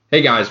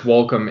Hey guys,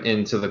 welcome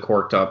into the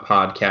Corked Up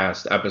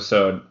Podcast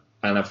episode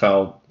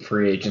NFL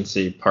Free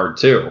Agency Part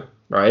 2,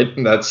 right?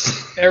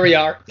 That's There we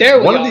are. There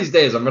we one of are. these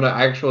days I'm going to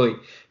actually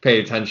pay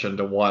attention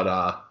to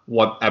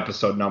what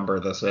episode number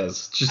this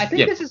is. I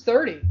think this is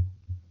 30.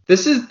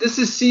 This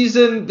is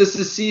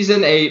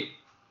season 8,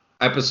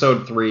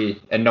 episode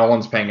 3, and no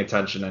one's paying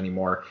attention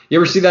anymore. You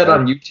ever see that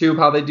on YouTube,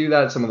 how they do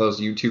that? Some of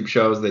those YouTube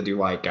shows, they do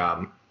like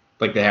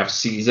they have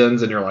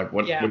seasons and you're like,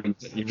 what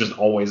you're just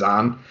always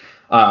on.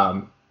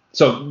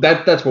 So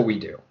that's what we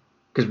do,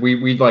 because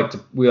we like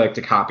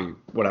to copy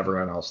what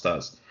everyone else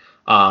does.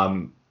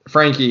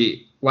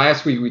 Frankie,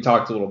 last week we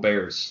talked a little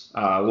Bears.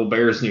 Little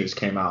Bears news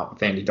came out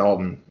with Andy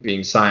Dalton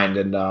being signed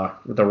and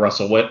the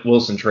Russell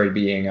Wilson trade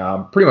being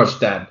pretty much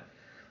dead.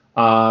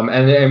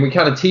 And we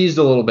kind of teased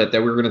a little bit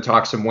that we were going to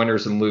talk some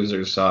winners and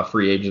losers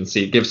free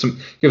agency, give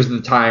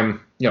the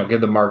time, give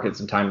the market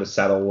some time to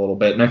settle a little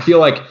bit. And I feel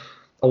like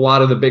a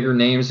lot of the bigger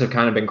names have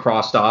kind of been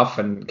crossed off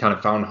and kind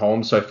of found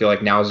homes. So I feel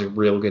like now is a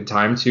real good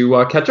time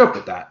to catch up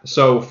with that.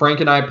 So Frank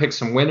and I picked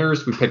some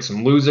winners. We picked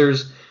some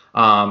losers.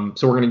 So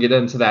we're going to get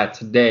into that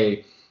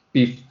today.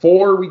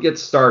 Before we get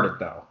started,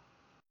 though,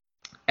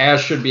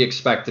 as should be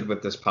expected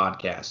with this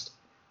podcast,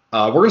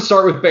 we're going to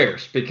start with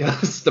Bears,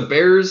 because the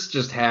Bears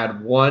just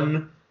had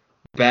one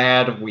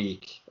bad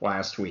week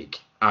last week.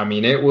 I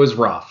mean, it was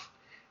rough.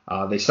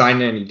 They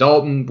signed Andy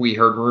Dalton. We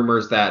heard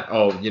rumors that,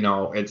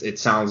 it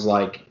sounds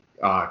like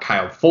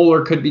Kyle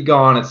Fuller could be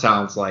gone. It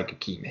sounds like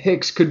Akeem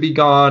Hicks could be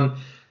gone.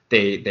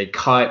 They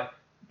cut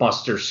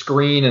Buster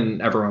Skrine,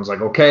 and everyone's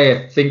like,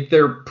 okay, I think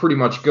they're pretty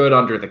much good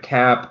under the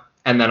cap.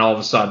 And then all of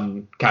a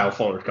sudden, Kyle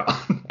Fuller's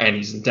gone, and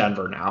he's in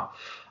Denver now.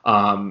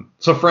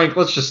 So Frank,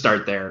 let's just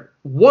start there.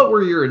 What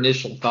were your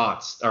initial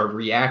thoughts or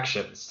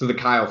reactions to the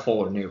Kyle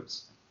Fuller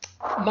news?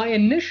 My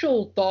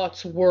initial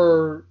thoughts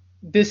were,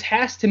 this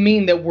has to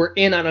mean that we're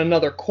in on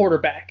another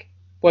quarterback,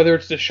 whether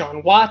it's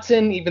Deshaun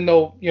Watson, even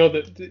though,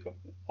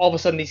 all of a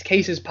sudden these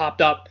cases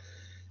popped up,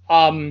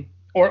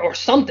 or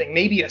something,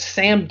 maybe a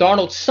Sam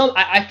Darnold.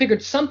 I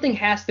figured something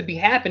has to be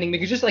happening,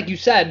 because just like you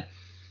said,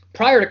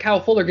 prior to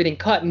Kyle Fuller getting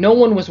cut, no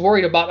one was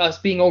worried about us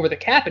being over the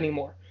cap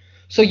anymore.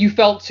 So you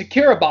felt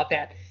secure about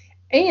that.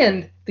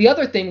 And the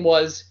other thing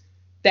was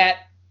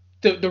that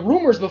the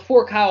rumors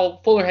before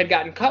Kyle Fuller had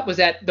gotten cut was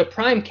that the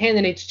prime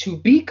candidates to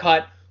be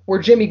cut were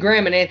Jimmy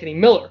Graham and Anthony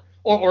Miller,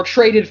 or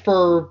traded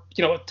for,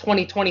 a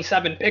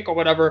 2027 pick or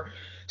whatever.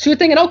 So you're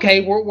thinking,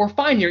 okay, we're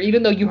fine here,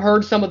 even though you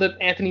heard some of the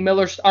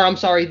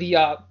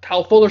the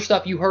Kyle Fuller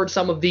stuff, you heard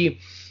some of the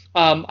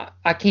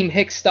Akeem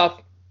Hicks stuff.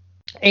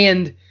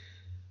 And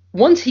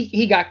once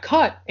he got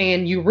cut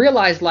and you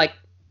realize, like,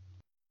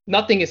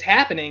 nothing is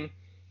happening,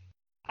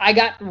 I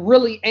got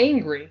really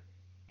angry.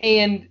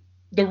 And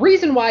the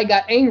reason why I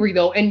got angry,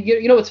 though, and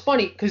it's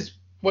funny, because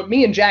what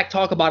me and Jack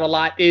talk about a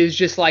lot is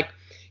just like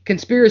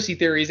conspiracy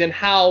theories and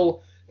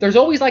how there's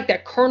always like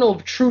that kernel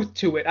of truth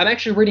to it. I'm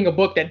actually reading a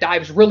book that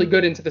dives really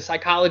good into the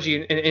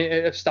psychology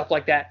and stuff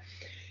like that.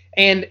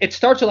 And it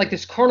starts with like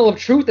this kernel of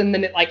truth, and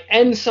then it like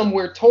ends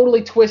somewhere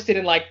totally twisted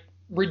and like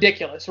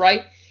ridiculous,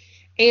 right?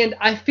 And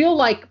I feel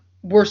like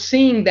we're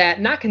seeing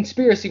that, not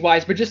conspiracy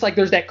wise, but just like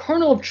there's that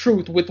kernel of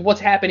truth with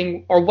what's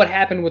happening, or what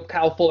happened with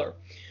Kyle Fuller.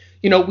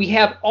 We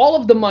have all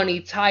of the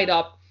money tied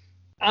up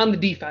on the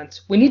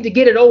defense. We need to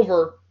get it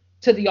over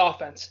to the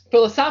offense.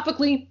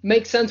 Philosophically,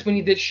 makes sense. We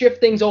need to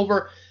shift things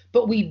over.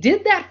 But we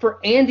did that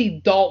for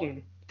Andy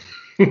Dalton.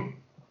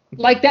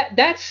 Like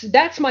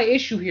that's my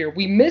issue here.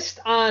 We missed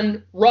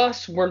on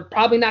Russ. We're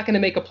probably not going to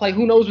make a play.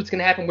 Who knows what's going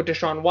to happen with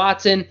Deshaun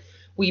Watson?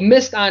 We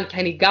missed on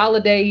Kenny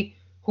Golladay.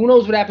 Who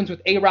knows what happens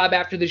with A-Rob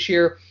after this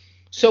year?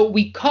 So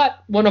we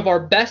cut one of our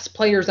best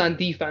players on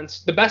defense,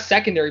 the best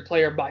secondary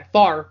player by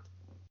far,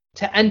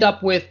 to end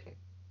up with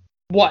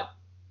what?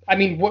 I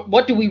mean,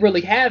 what do we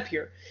really have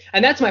here?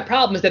 And that's my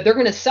problem, is that they're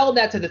going to sell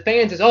that to the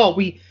fans as, oh,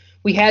 we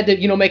had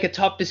to, make a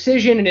tough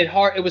decision, and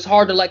it was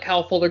hard to let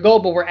Kyle Fuller go,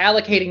 but we're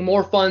allocating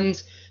more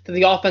funds to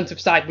the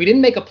offensive side. We didn't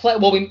make a play.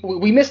 Well,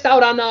 we missed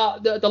out on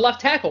the left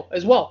tackle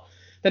as well,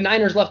 the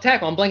Niners left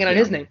tackle. I'm blanking on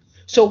his name.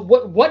 So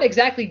what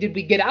exactly did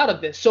we get out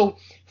of this? So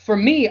for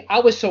me,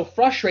 I was so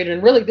frustrated,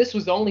 and really this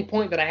was the only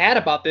point that I had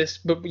about this,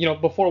 but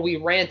before we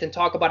rant and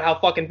talk about how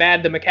fucking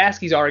bad the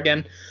McCaskies are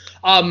again,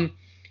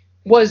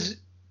 was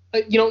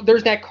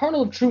there's that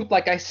kernel of truth,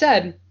 like I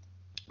said,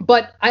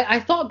 but I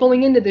thought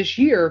going into this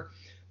year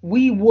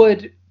we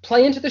would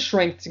play into the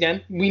strengths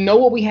again. We know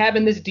what we have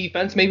in this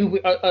defense. Maybe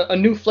a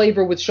new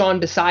flavor with Sean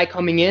Desai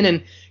coming in,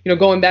 and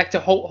going back to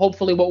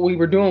hopefully what we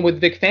were doing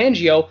with Vic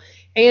Fangio,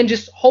 and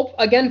just hope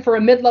again for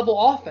a mid-level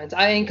offense.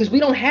 I mean, because we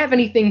don't have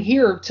anything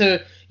here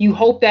to. You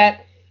hope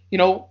that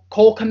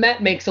Cole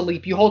Kmet makes a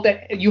leap. You hope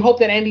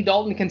that Andy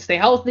Dalton can stay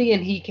healthy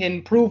and he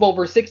can prove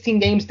over 16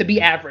 games to be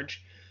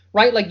average,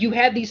 right? Like, you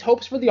had these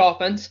hopes for the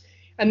offense,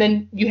 and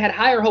then you had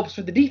higher hopes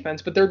for the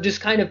defense, but they're just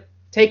kind of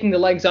taking the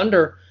legs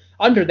under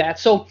that.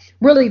 So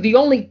really the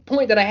only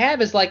point that I have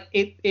is, like,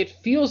 it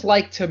feels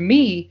like to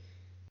me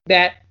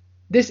that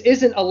this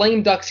isn't a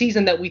lame duck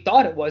season that we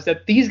thought it was,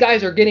 that these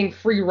guys are getting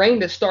free reign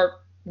to start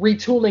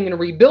retooling and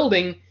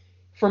rebuilding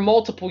for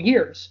multiple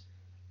years.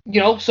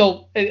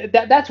 So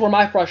that's where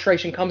my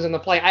frustration comes into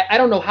play. I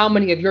don't know how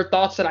many of your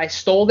thoughts that I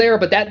stole there,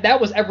 but that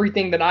was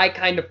everything that I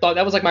kind of thought.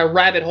 That was like my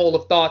rabbit hole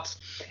of thoughts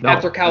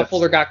after No, Kyle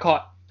Fuller got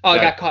caught.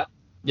 Got that cut.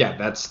 yeah,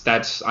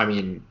 that's I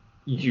mean,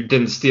 you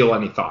didn't steal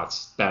any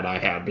thoughts that I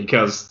had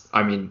because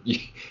I mean,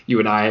 you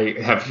and I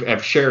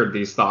have shared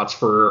these thoughts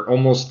for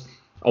almost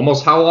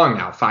how long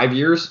now? 5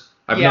 years?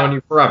 I've known Yeah.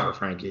 you forever,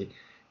 Frankie.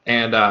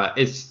 And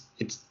it's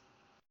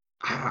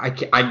I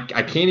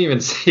can't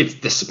even say it's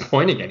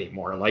disappointing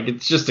anymore. Like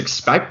it's just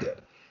expected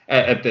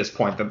at this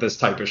point that this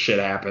type of shit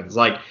happens.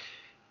 Like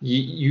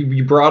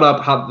you brought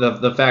up how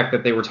the fact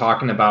that they were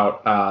talking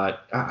about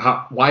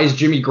why is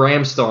Jimmy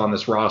Graham still on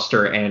this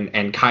roster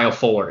and Kyle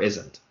Fuller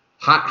isn't.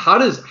 How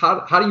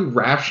do you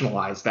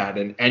rationalize that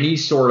in any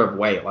sort of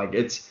way? Like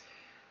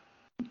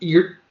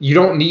you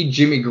don't need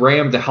Jimmy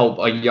Graham to help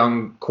a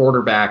young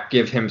quarterback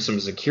give him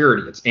some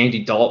security. It's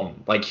Andy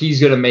Dalton. Like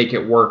he's gonna make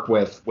it work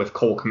with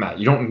Cole Kmet.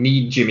 You don't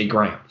need Jimmy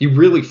Graham. You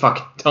really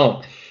fucking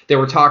don't. They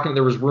were talking.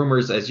 There was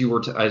rumors as you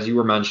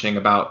were mentioning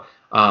about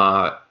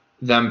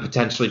them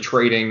potentially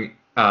trading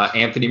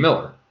Anthony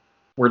Miller.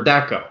 Where'd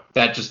that go?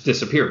 That just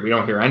disappeared. We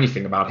don't hear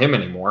anything about him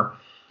anymore.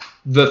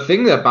 The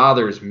thing that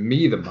bothers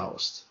me the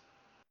most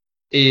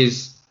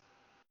is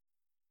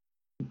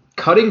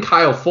cutting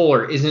Kyle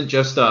Fuller isn't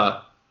just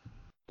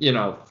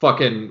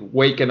fucking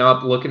waking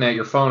up, looking at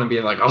your phone and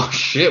being like, oh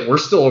shit, we're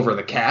still over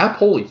the cap.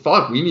 Holy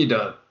fuck, we need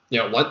to,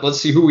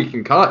 let's see who we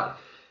can cut.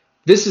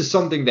 This is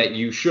something that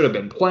you should have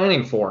been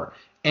planning for.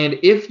 And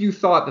if you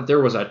thought that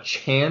there was a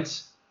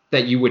chance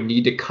that you would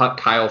need to cut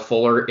Kyle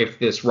Fuller if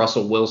this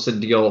Russell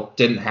Wilson deal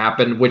didn't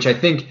happen, which I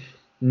think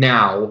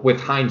now, with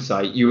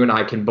hindsight, you and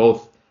I can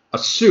both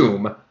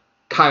assume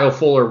Kyle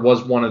Fuller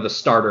was one of the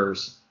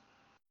starters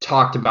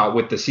talked about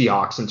with the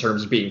Seahawks in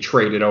terms of being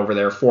traded over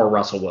there for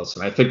Russell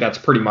Wilson. I think that's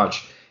pretty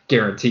much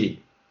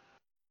guaranteed.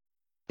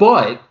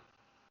 But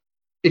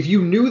if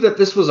you knew that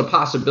this was a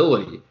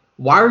possibility,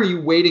 why are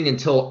you waiting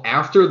until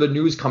after the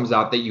news comes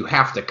out that you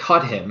have to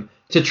cut him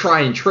to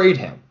try and trade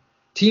him?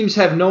 Teams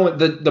have known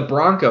the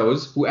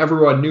Broncos, who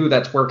everyone knew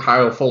that's where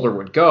Kyle Fuller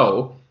would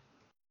go.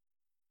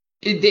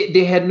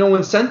 They had no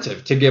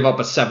incentive to give up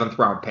a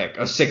 7th-round pick,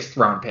 a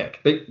 6th-round pick.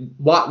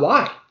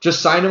 Why?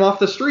 Just sign him off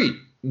the street.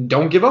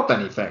 Don't give up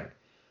anything.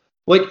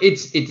 Like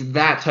it's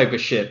that type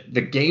of shit.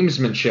 The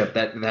gamesmanship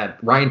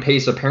that Ryan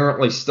Pace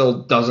apparently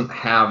still doesn't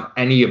have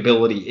any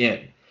ability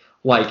in.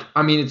 Like,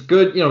 I mean, it's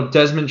good.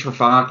 Desmond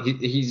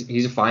Trufant,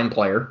 he's a fine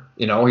player.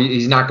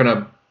 He's not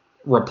gonna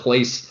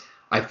replace,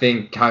 I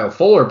think, Kyle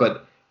Fuller.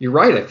 But you're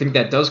right. I think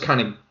that does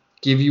kind of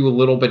give you a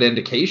little bit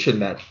indication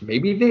that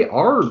maybe they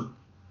are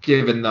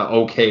given the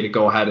okay to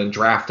go ahead and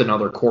draft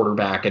another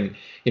quarterback and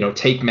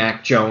take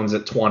Mac Jones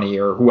at 20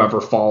 or whoever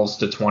falls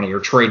to 20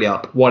 or trade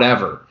up,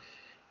 whatever,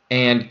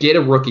 and get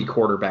a rookie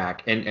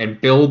quarterback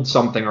and build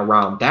something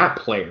around that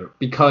player,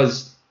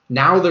 because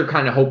now they're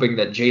kind of hoping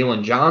that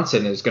Jalen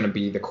Johnson is going to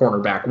be the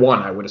cornerback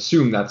one. I would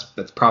assume that's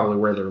probably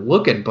where they're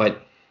looking,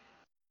 but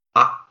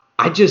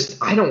I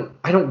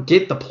don't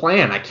get the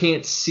plan. I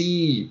can't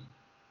see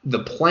the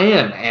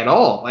plan at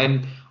all.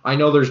 And I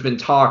know there's been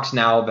talks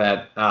now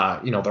that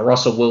the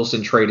Russell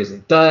Wilson trade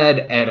isn't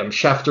dead. Adam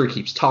Schefter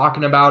keeps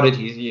talking about it.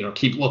 He's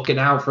keep looking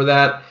out for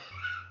that.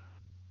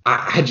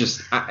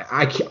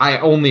 I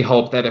only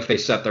hope that if they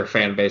set their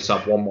fan base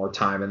up one more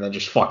time and then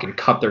just fucking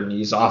cut their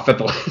knees off at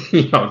the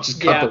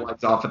the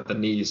legs off at the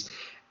knees,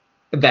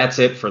 that's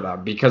it for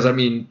them. Because I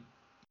mean,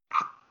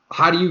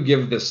 how do you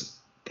give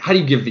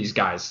these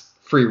guys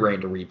free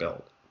reign to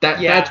rebuild?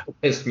 That's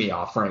what pissed me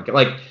off, Frank.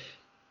 Like,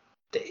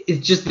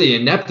 it's just the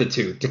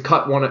ineptitude to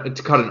cut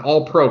an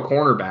all-pro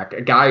cornerback,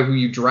 a guy who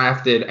you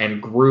drafted and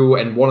grew,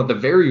 and one of the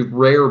very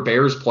rare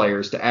Bears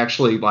players to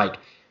actually like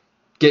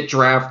get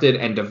drafted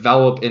and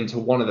develop into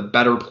one of the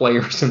better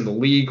players in the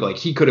league. Like,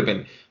 he could have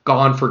been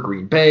gone for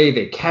Green Bay.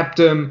 They kept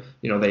him.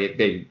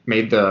 They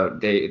made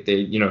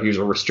he was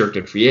a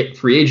restricted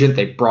free agent.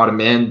 They brought him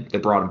in. They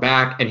brought him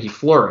back, and he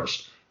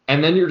flourished.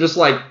 And then you're just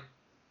like,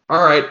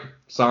 all right,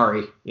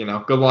 sorry,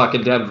 good luck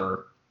in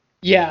Denver.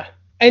 Yeah.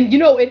 And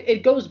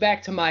it goes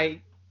back to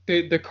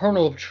the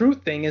kernel of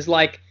truth thing is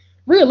like,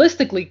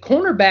 realistically,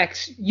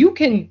 cornerbacks, you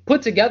can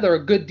put together a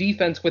good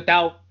defense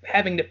without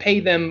having to pay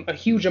them a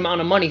huge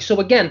amount of money. So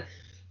again,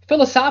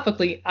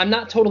 philosophically, I'm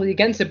not totally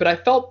against it, but I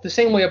felt the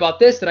same way about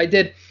this that I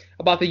did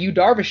about the Yu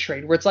Darvish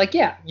trade, where it's like,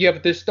 yeah, you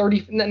have this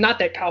 30, not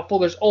that Kyle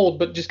Fuller's old,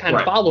 but just kind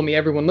of follow me,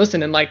 everyone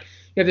listen, and like,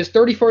 you have this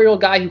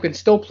 34-year-old guy who can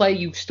still play,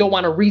 you still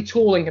want to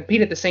retool and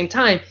compete at the same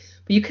time,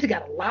 but you could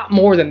have got a lot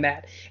more than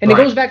that. And it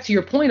goes back to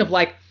your point of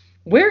like,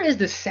 where is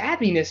the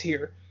savviness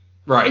here?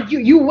 Right.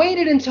 You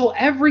waited until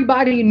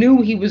everybody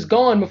knew he was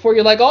gone before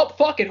you're like, oh,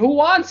 fuck it, who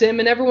wants him?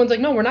 And everyone's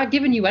like, no, we're not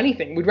giving you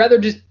anything. We'd rather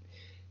just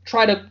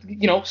try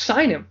to,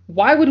 sign him.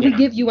 Why would we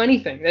give you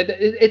anything?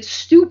 It's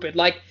stupid.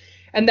 Like,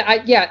 and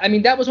I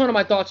mean, that was one of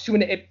my thoughts too,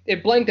 and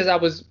it blanked as I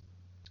was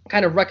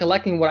kind of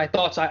recollecting what I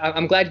thought. So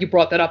I'm glad you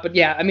brought that up. But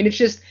yeah, I mean,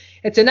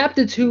 it's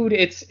ineptitude.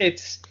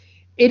 It's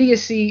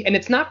idiocy, and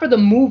it's not for the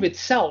move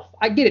itself.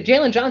 I get it.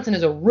 Jalen Johnson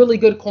is a really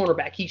good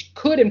cornerback. He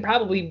could and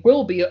probably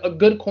will be a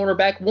good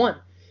cornerback one.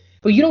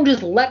 but you don't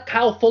just let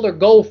Kyle Fuller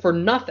go for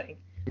nothing.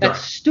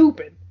 That's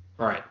stupid.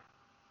 Right.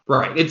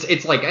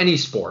 It's like any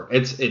sport.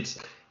 It's if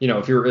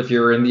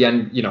you're in the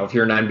end, if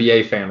you're an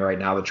NBA fan right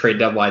now, the trade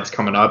deadline's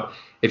coming up.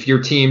 If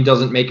your team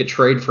doesn't make a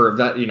trade for a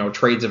vet,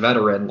 trades a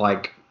veteran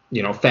like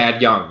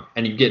Thad Young,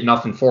 and you get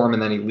nothing for him,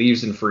 and then he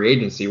leaves in free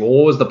agency. Well,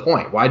 what was the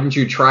point? Why didn't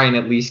you try and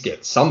at least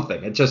get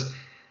something?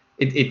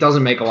 It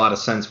doesn't make a lot of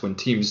sense when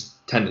teams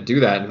tend to do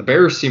that, and the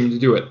Bears seem to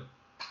do it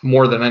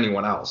more than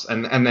anyone else.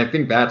 And I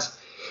think that's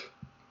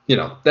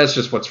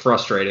just what's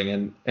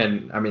frustrating.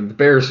 And I mean, the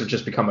Bears have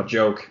just become a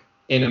joke.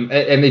 And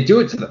they do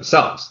it to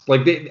themselves.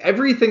 Like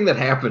everything that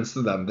happens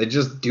to them, they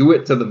just do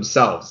it to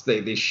themselves.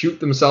 They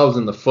shoot themselves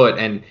in the foot.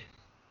 And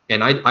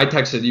I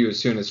texted you as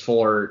soon as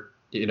Fuller,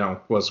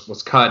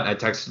 was cut. I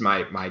texted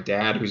my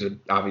dad, who's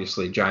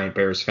obviously a giant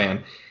Bears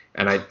fan,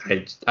 and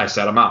I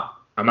said I'm out.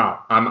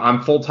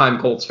 I'm full-time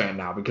Colts fan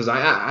now because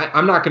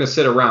I'm not going to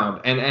sit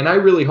around. And I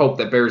really hope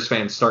that Bears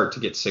fans start to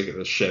get sick of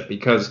this shit,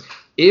 because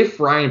if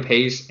Ryan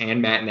Pace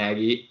and Matt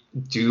Nagy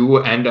do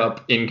end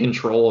up in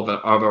control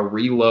of a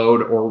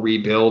reload or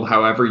rebuild,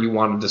 however you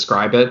want to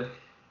describe it,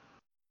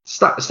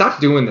 stop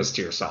doing this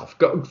to yourself.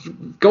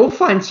 Go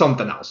find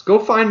something else. Go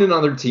find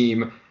another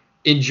team.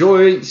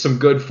 Enjoy some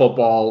good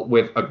football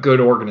with a good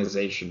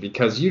organization,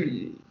 because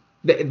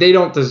they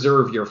don't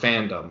deserve your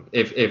fandom.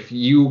 If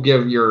you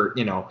give you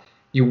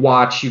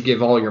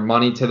give all your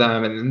money to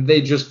them, and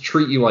they just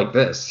treat you like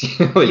this. Treat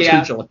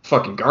you like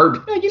fucking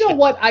garbage. You know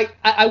what?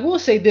 I will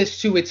say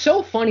this too. It's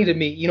so funny to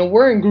me.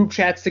 We're in group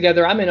chats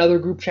together. I'm in other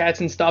group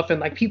chats and stuff, and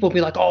like people be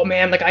like, "Oh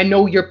man, like I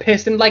know you're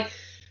pissed," and like,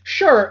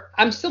 sure,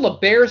 I'm still a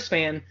Bears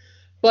fan,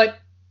 but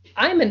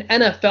I'm an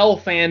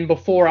NFL fan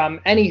before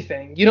I'm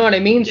anything. You know what I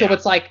mean? Yeah. So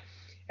it's like,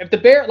 if the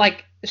Bear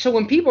so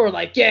when people are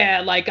like,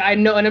 "Yeah, like I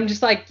know," and I'm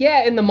just like,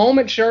 "Yeah," in the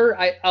moment, sure,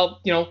 I'll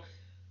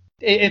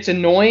it's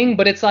annoying,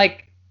 but it's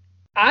like,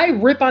 I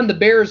rip on the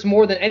Bears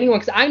more than anyone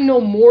because I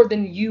know more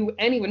than you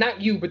anyway. Not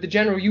you, but the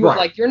general you. Right.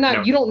 Like, you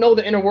don't know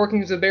the inner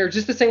workings of the Bears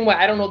just the same way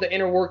I don't know the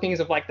inner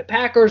workings of like the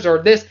Packers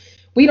or this.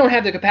 We don't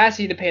have the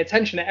capacity to pay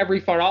attention to every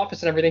front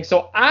office and everything.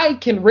 So I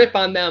can rip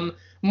on them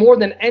more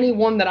than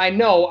anyone that I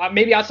know.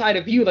 Maybe outside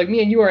of you, like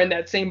me and you are in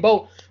that same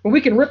boat, but we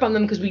can rip on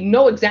them because we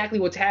know exactly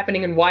what's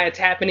happening and why it's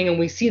happening, and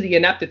we see the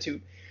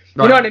ineptitude.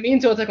 Right. You know what I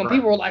mean? So it's like when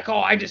people are like, "Oh,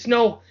 I just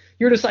know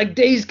you're just like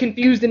dazed,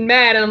 confused, and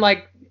mad," and I'm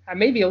like, I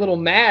may be a little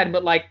mad,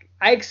 but like,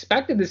 I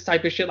expected this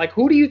type of shit. Like,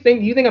 who do you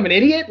think? You think I'm an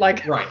idiot?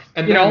 Like, right.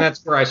 And then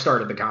that's where I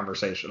started the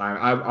conversation.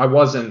 I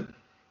wasn't.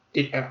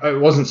 It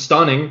wasn't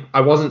stunning.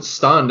 I wasn't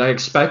stunned. I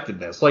expected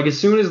this. Like, as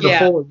soon as the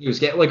Fuller news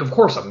get, like, of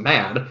course I'm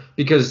mad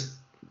because,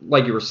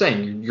 like you were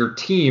saying, your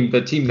team,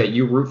 the team that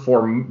you root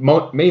for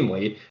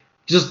mainly,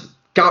 just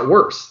got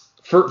worse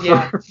for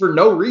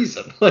no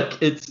reason.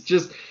 Like, it's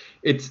just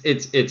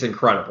it's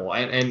incredible,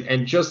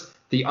 and just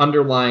the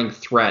underlying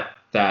threat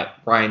that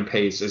Ryan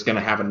Pace is going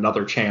to have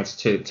another chance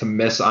to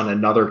miss on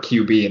another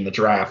QB in the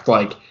draft.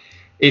 Like,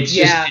 it's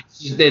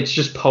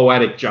just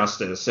poetic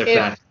justice if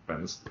that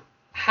happens.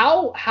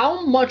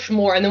 How much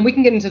more, and then we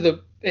can get into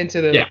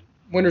the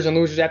winners and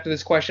losers after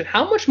this question.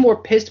 How much more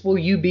pissed will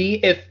you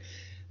be if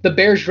the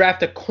Bears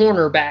draft a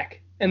cornerback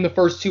in the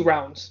first 2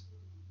 rounds?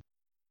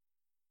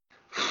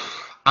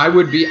 I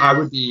would be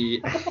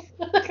breath.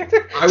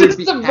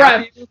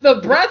 The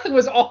breath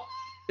was all.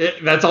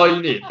 That's all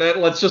you need.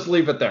 Let's just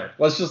leave it there.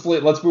 Let's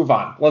move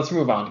on.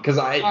 Because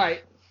all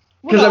right.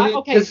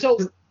 Well,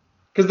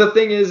 because the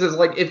thing is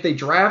like, if they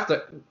draft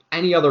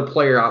any other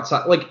player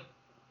outside, like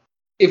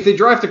if they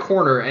draft a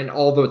corner and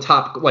all the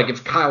top, like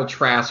if Kyle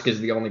Trask is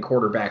the only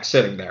quarterback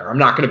sitting there, I'm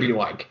not going to be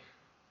like,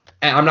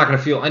 I'm not going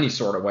to feel any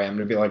sort of way. I'm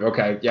going to be like,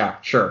 okay, yeah,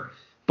 sure.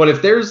 But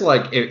if there's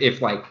like,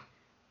 if like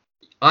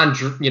on,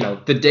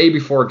 the day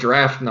before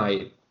draft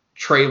night,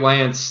 Trey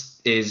Lance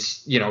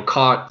is,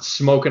 caught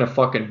smoking a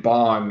fucking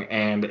bong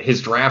and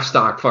his draft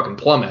stock fucking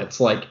plummets,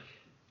 like,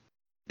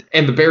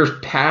 and the Bears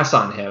pass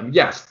on him,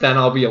 yes, then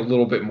I'll be a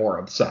little bit more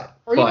upset.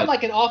 Or even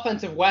like an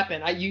offensive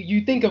weapon.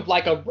 You think of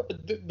like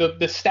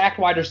the stacked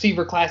wide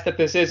receiver class that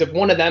this is. If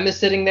one of them is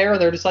sitting there,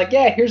 they're just like,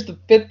 yeah, here's the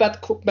fifth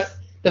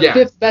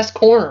best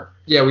corner.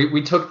 Yeah,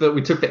 we took the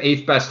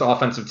 8th best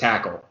offensive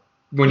tackle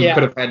when you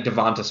could have had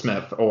Devonta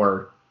Smith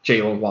or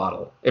Jalen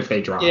Waddle if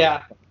they dropped.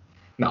 Yeah.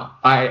 No,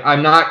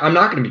 I'm not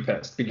going to be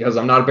pissed because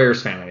I'm not a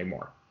Bears fan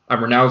anymore.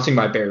 I'm renouncing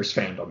my Bears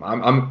fandom.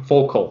 I'm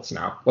full Colts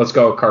now. Let's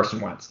go Carson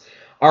Wentz.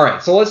 All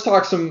right, so let's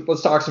talk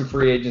some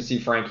free agency,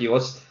 Frankie.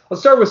 Let's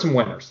start with some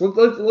winners.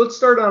 Let's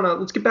start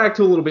let's get back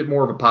to a little bit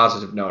more of a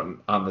positive note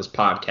on this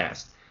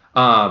podcast.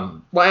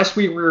 Last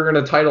week we were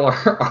going to title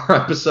our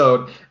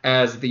episode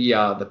as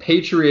the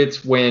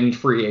Patriots win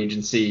free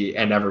agency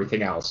and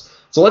everything else.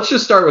 So let's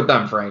just start with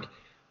them, Frank.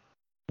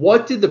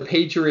 What did the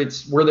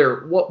Patriots,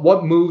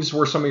 what moves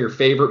were some of your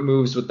favorite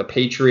moves with the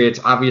Patriots?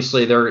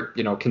 Obviously, they're,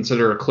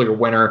 considered a clear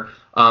winner.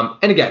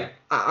 And again,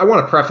 I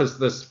want to preface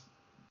this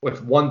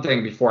with one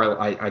thing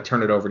before I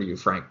turn it over to you,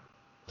 Frank.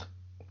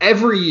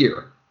 Every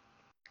year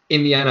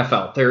in the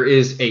NFL, there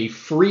is a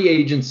free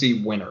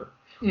agency winner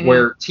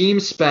where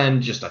teams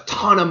spend just a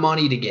ton of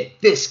money to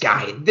get this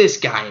guy and this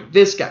guy and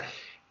this guy.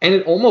 and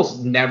it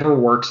almost never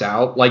works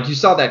out. Like you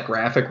saw that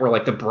graphic where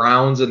like the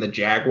Browns and the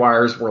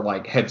Jaguars were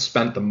like had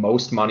spent the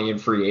most money in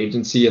free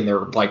agency and their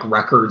like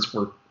records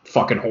were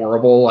fucking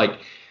horrible. Like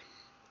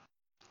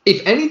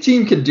if any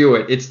team can do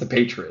it, it's the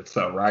Patriots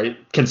though, right?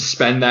 Can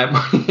spend that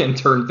money and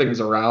turn things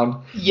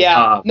around.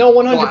 Yeah, no,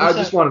 100%. So I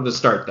just wanted to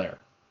start there.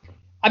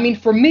 I mean,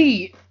 for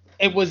me,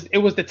 it was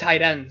the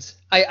tight ends.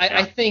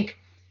 I think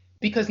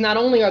because not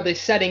only are they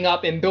setting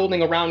up and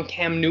building around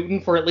Cam Newton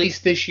for at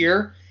least this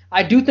year,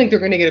 I do think they're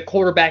going to get a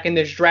quarterback in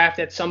this draft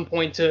at some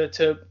point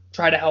to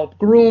try to help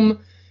groom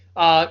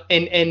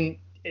in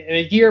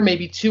a year,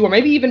 maybe two, or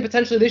maybe even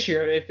potentially this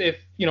year if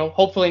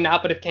hopefully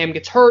not, but if Cam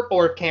gets hurt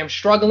or if Cam's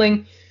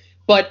struggling.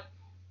 But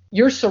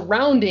you're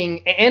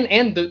surrounding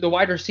and the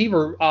wide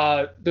receiver,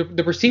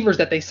 the receivers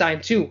that they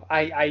signed too.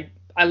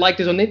 I like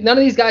this one. None of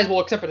these guys,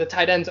 well, except for the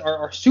tight ends,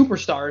 are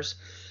superstars.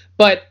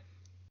 But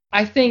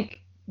I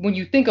think when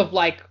you think of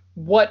like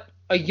what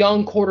a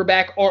young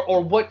quarterback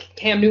or what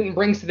Cam Newton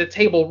brings to the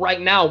table right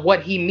now,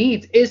 what he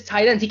needs is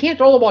tight ends. He can't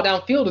throw the ball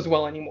downfield as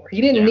well anymore. He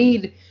didn't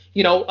need,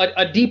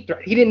 a deep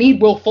threat. He didn't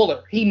need Will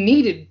Fuller. He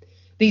needed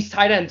these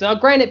tight ends. Now,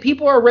 granted,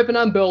 people are ripping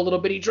on Bill a little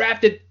bit. He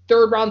drafted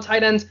third-round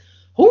tight ends.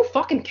 Who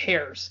fucking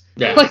cares?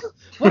 Yeah. Like,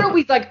 what are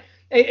we like?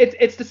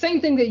 It's the same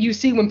thing that you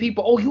see when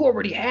people, you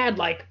already had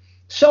like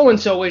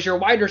so-and-so as your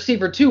wide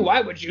receiver too.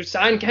 Why would you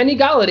sign Kenny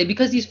Golladay?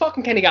 Because he's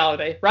fucking Kenny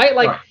Golladay, right?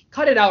 Like,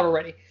 cut it out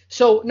already.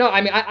 So, no,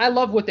 I mean, I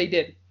love what they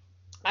did.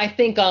 I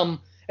think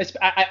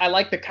I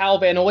like the Kyle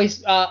Van Noy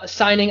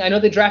signing. I know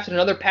they drafted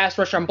another pass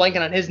rusher. I'm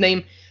blanking on his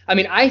name. I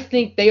mean, I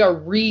think they are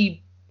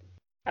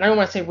I don't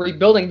want to say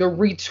rebuilding. They're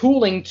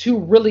retooling to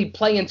really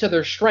play into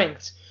their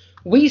strengths.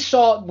 We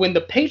saw when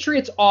the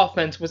Patriots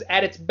offense was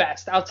at its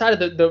best, outside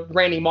of the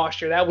Randy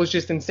Moss year, that was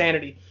just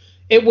insanity.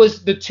 It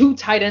was the two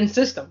tight end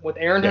system with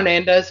Aaron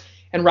Hernandez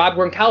and Rob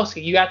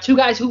Gronkowski. You got two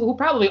guys who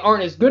probably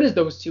aren't as good as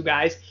those two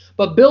guys,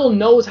 but Bill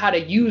knows how to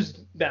use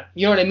them.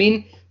 You know what I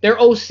mean? Their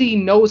OC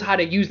knows how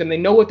to use them. They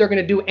know what they're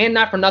going to do, and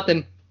not for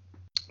nothing,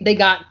 they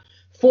got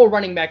 4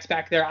 running backs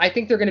back there. I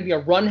think they're going to be a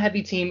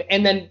run-heavy team,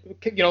 and then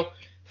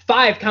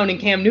 5 counting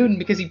Cam Newton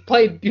because he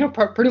played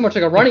pretty much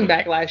like a running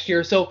back last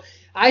year. So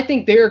I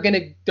think they're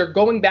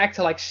going back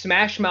to like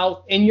smash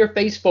mouth, in your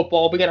face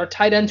football. We got our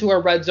tight ends who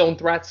are red zone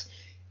threats.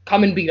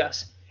 Come and beat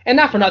us. And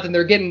not for nothing,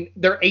 they're getting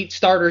their 8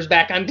 starters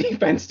back on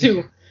defense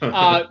too,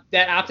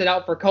 that opted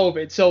out for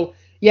COVID. So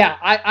yeah,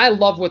 I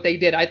love what they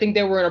did. I think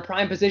they were in a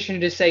prime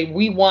position to say,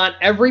 we want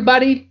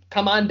everybody,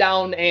 come on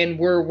down, and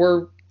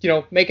we're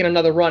making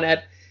another run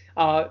at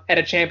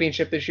a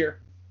championship this year.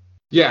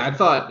 Yeah, I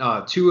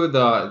thought two of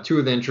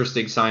the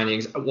interesting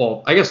signings.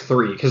 Well, I guess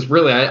 3, because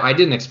really I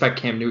didn't expect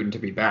Cam Newton to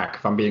be back.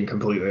 If I'm being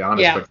completely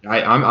honest with you,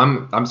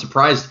 I'm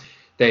surprised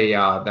they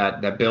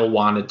that Bill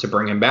wanted to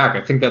bring him back.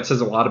 I think that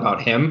says a lot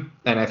about him,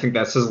 and I think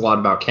that says a lot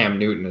about Cam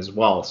Newton as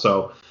well.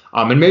 So,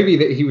 and maybe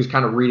that he was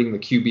kind of reading the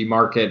QB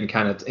market and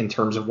kind of in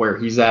terms of where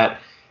he's at.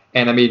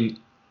 And I mean,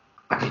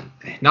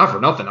 not for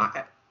nothing,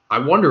 I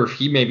wonder if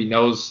he maybe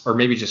knows or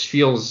maybe just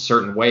feels a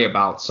certain way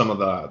about some of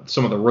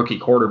the rookie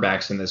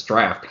quarterbacks in this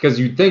draft, because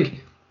you'd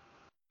think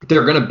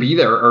they're going to be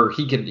there, or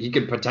he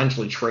could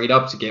potentially trade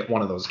up to get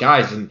one of those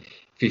guys. And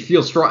if he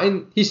feels strong,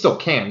 and he still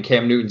can.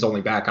 Cam Newton's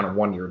only back on a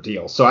 1-year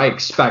deal, so I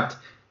expect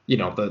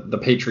the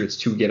Patriots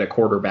to get a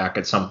quarterback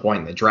at some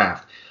point in the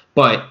draft.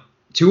 But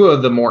 2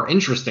 of the more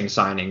interesting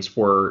signings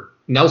were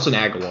Nelson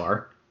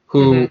Agholor,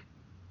 who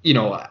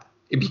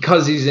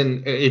because he's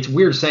in. It's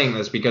weird saying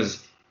this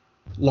because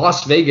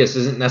Las Vegas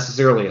isn't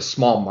necessarily a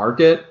small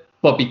market,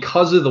 but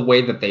because of the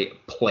way that they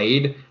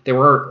played, they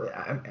were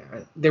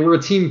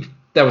a team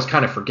that was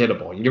kind of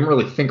forgettable. You didn't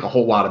really think a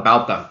whole lot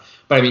about them.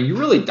 But I mean, you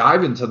really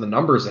dive into the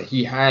numbers that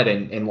he had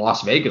in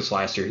Las Vegas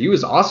last year. He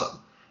was awesome.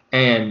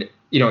 And,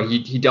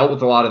 he dealt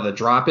with a lot of the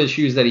drop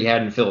issues that he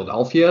had in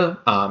Philadelphia.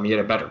 He had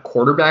a better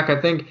quarterback, I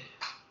think.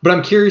 But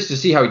I'm curious to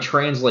see how he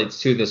translates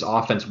to this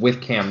offense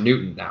with Cam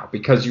Newton now,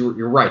 because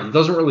you're right. He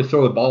doesn't really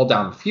throw the ball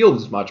down the field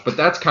as much, but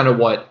that's kind of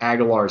what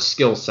Agholor's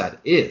skill set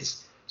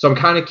is. So I'm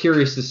kind of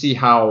curious to see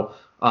how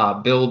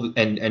Bill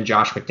and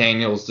Josh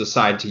McDaniels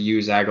decide to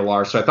use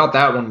Agholor. So I thought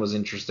that one was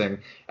interesting.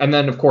 And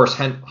then, of course,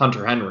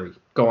 Hunter Henry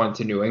going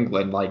to New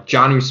England. Like,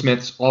 Jonnu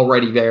Smith's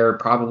already there,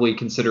 probably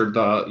considered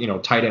the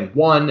tight end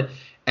 1.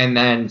 And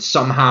then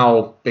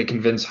somehow they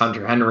convince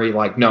Hunter Henry,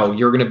 like, no,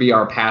 you're going to be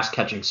our pass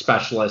catching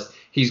specialist.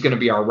 He's going to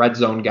be our red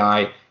zone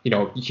guy.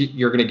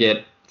 You're going to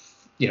get,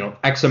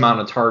 X amount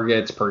of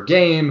targets per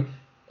game,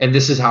 and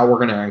this is how we're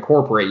going to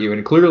incorporate you.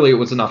 And clearly it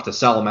was enough to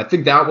sell him. I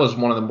think that was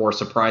one of the more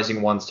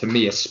surprising ones to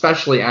me,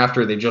 especially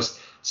after they just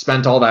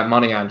spent all that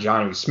money on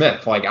Jonnu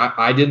Smith. Like,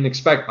 I didn't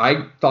expect –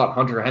 I thought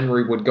Hunter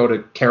Henry would go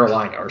to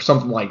Carolina or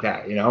something like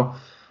that,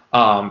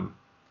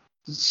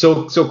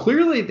 So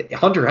clearly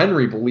Hunter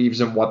Henry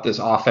believes in what this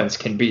offense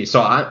can be.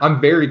 So I'm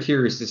very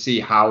curious to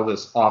see how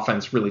this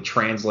offense really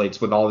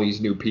translates with all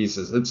these new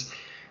pieces. It's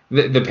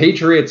the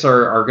Patriots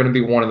are going to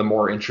be one of the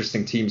more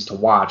interesting teams to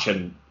watch,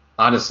 and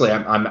honestly,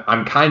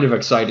 I'm kind of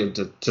excited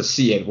to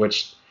see it,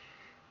 which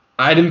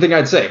I didn't think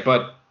I'd say,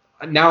 but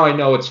now I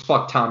know it's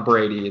fuck Tom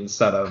Brady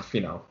instead of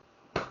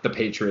the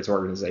Patriots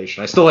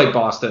organization. I still hate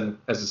Boston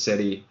as a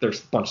city.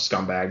 There's a bunch of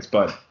scumbags,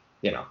 but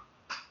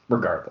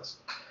regardless.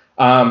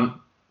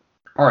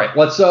 All right,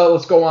 let's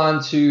go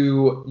on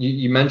to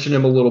you mentioned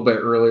him a little bit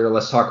earlier.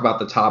 Let's talk about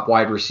the top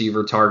wide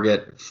receiver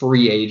target,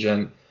 free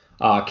agent.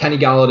 Kenny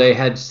Golladay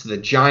heads to the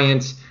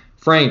Giants.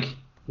 Frank,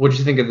 what did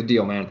you think of the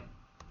deal, man?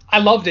 I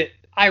loved it.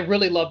 I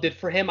really loved it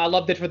for him. I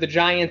loved it for the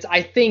Giants.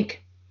 I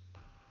think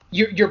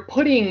you're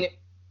putting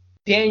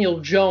Daniel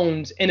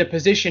Jones in a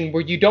position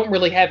where you don't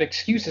really have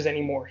excuses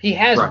anymore. He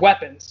has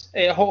weapons.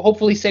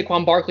 Hopefully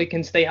Saquon Barkley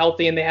can stay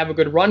healthy and they have a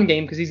good run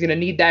game because he's going to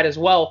need that as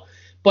well.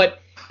 But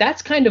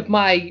that's kind of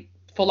my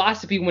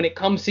philosophy when it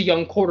comes to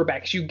young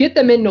quarterbacks. You get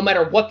them in no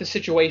matter what the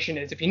situation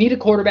is. If you need a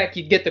quarterback,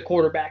 you get the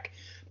quarterback.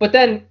 But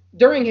then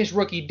during his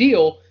rookie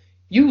deal,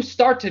 you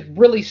start to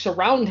really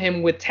surround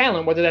him with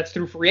talent, whether that's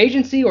through free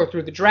agency or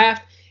through the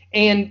draft.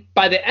 And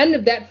by the end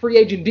of that free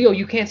agent deal,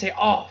 you can't say,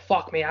 oh,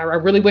 fuck me, I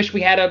really wish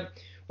we had a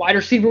wide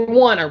receiver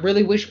one. I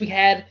really wish we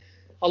had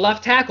a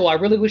left tackle. I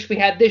really wish we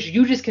had this.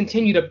 You just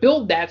continue to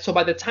build that. So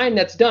by the time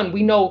that's done,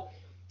 we know,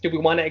 do we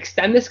want to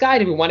extend this guy?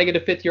 Do we want to get a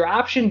fifth-year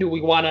option? Do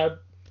we want to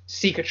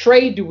seek a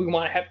trade? Do we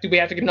have to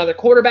get another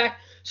quarterback?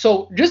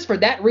 So just for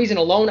that reason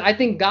alone, I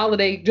think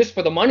Golladay, just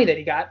for the money that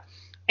he got,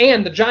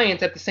 and the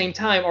Giants at the same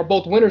time are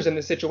both winners in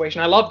this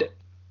situation. I loved it.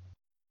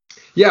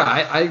 Yeah,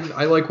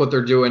 I like what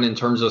they're doing in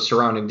terms of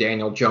surrounding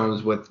Daniel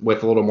Jones with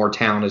a little more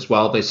talent as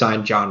well. They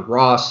signed John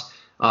Ross.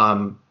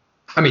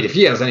 If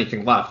he has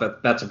anything left,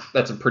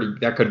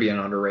 that could be an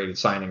underrated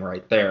signing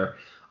right there.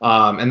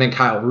 And then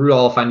Kyle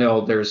Rudolph, I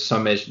know there's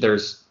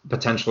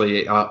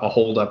potentially a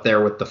hold up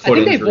there with the foot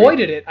injury. I think they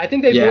voided it. I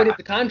think they voided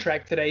the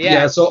contract today.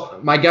 Yeah. So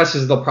my guess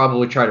is they'll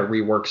probably try to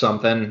rework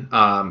something,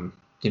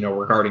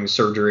 regarding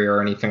surgery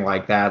or anything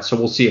like that. So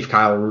we'll see if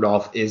Kyle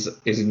Rudolph is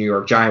a New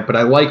York Giant. But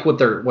I like what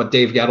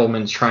Dave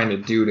Gettleman's trying to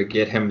do to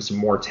get him some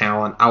more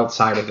talent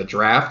outside of the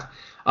draft.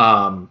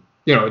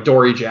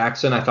 Dory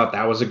Jackson, I thought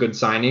that was a good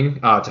signing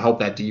to help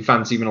that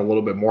defense even a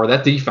little bit more.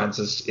 That defense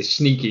is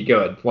sneaky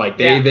good. Like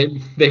they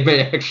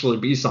may actually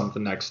be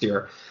something next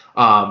year.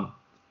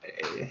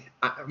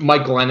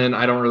 Mike Glennon,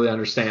 I don't really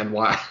understand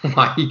why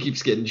he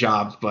keeps getting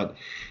jobs, but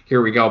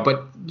here we go.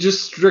 But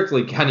just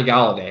strictly Kenny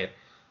Golladay,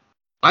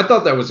 I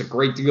thought that was a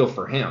great deal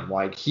for him.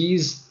 Like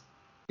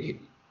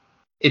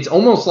it's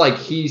almost like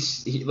he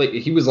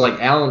was like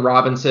Allen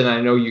Robinson. I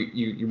know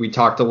we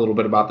talked a little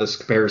bit about this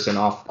comparison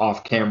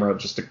off camera,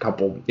 just a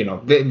couple,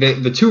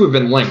 the two have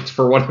been linked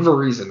for whatever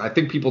reason. I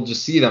think people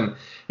just see them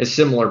as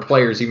similar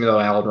players, even though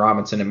Allen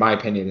Robinson, in my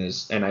opinion,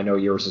 is, and I know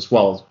yours as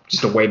well,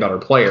 just a way better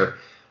player.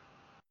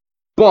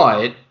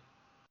 But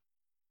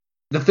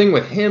the thing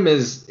with him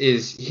is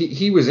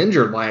he was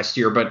injured last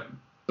year, but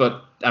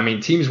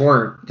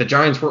the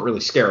Giants weren't really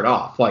scared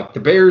off. Like the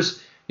Bears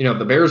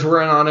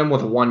were in on him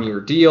with a 1-year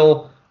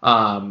deal.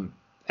 And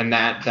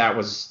that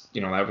was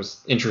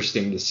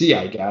interesting to see,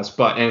 I guess.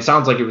 And it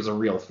sounds like it was a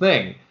real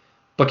thing.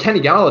 But Kenny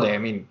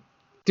Golladay,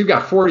 dude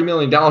got $40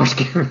 million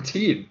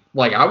guaranteed.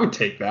 Like, I would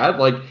take that,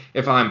 like,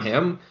 if I'm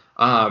him.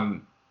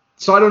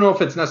 So I don't know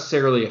if it's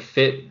necessarily a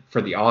fit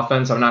for the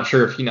offense. I'm not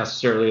sure if he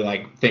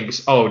necessarily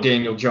thinks, oh,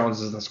 Daniel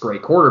Jones is this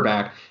great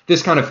quarterback.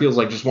 This kind of feels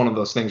like just one of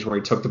those things where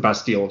he took the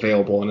best deal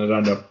available and it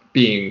ended up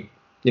being,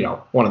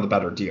 one of the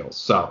better deals.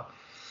 So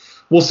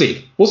we'll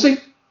see.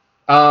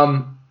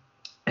 And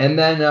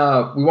then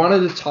we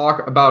wanted to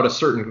talk about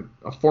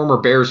a former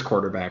Bears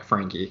quarterback,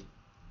 Frankie.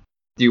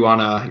 Do you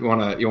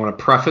wanna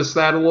preface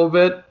that a little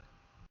bit?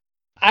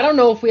 I don't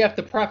know if we have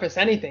to preface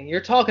anything.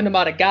 You're talking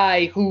about a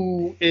guy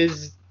who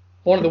is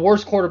one of the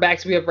worst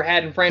quarterbacks we ever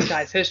had in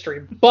franchise history,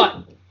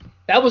 but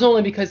that was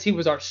only because he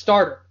was our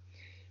starter.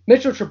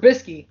 Mitchell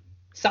Trubisky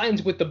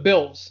signs with the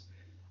Bills.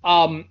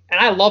 And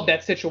I love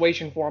that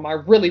situation for him. I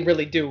really,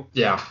 really do.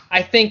 Yeah.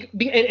 I think,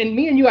 and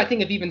me and you, I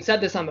think, have even said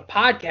this on the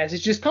podcast,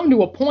 it's just come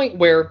to a point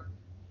where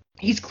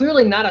he's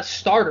clearly not a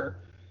starter.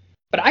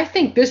 But I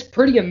think this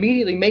pretty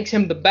immediately makes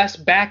him the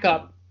best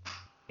backup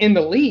in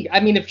the league.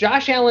 If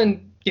Josh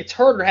Allen gets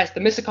hurt or has to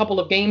miss a couple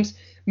of games,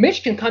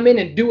 Mitch can come in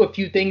and do a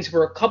few things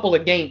for a couple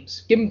of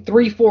games. Give him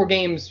 3-4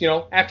 games,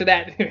 after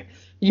that,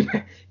 you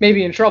may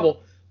be in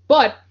trouble.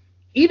 But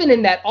even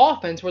in that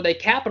offense where they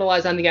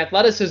capitalize on the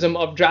athleticism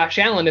of Josh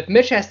Allen, if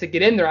Mitch has to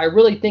get in there, I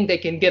really think they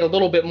can get a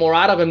little bit more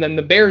out of him than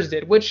the Bears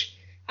did, which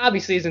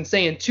obviously isn't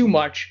saying too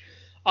much.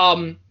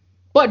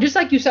 But just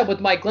like you said with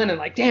Mike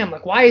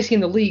Glennon, why is he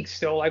in the league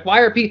still?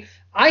 Why are people?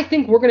 I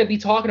think we're going to be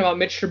talking about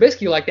Mitch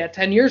Trubisky like that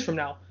 10 years from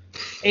now,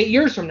 8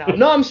 years from now.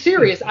 No, I'm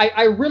serious.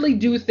 I really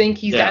do think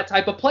he's that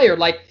type of player.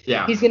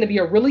 He's going to be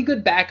a really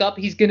good backup.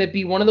 He's going to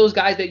be one of those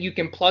guys that you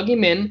can plug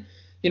him in.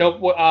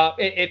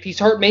 If he's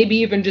hurt, maybe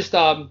even just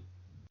a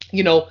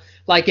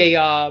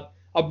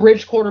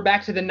bridge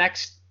quarterback to the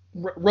next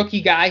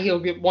rookie guy. He'll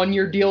get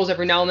 1-year deals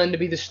every now and then to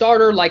be the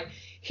starter.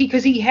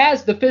 Because he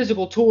has the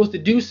physical tools to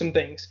do some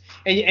things.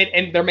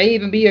 And there may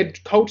even be a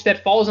coach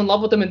that falls in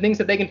love with him and thinks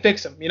that they can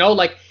fix him.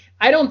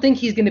 I don't think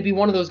he's going to be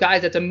one of those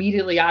guys that's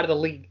immediately out of the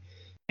league.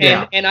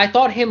 And I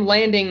thought him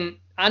landing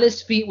on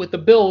his feet with the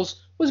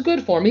Bills was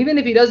good for him. Even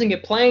if he doesn't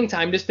get playing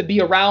time, just to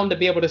be around, to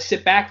be able to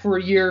sit back for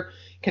a year,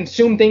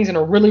 consume things in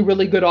a really,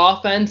 really good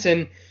offense.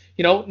 And,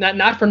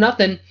 not for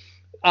nothing,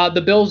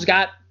 the Bills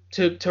got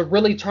to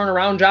really turn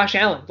around Josh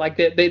Allen. Like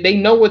they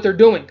know what they're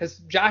doing, because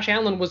Josh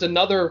Allen was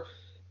another,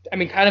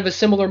 kind of a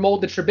similar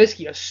mold to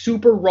Trubisky, a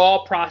super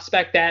raw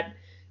prospect that,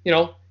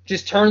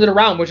 just turned it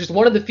around, which is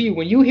one of the few.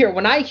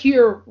 When I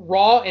hear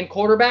raw and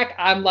quarterback,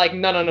 I'm like,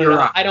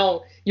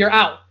 no, you're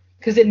out,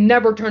 because it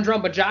never turns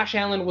around. But Josh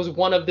Allen was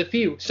one of the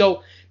few.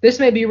 So this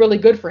may be really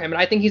good for him,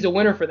 and I think he's a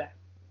winner for that.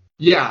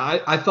 Yeah,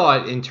 I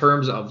thought in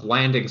terms of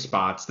landing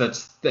spots,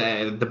 that's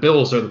the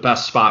Bills are the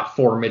best spot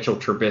for Mitchell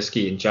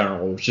Trubisky in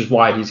general, which is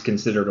why he's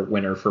considered a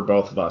winner for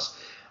both of us.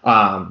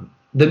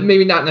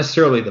 Maybe not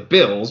necessarily the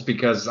Bills,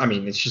 because,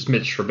 it's just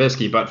Mitch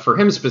Trubisky, but for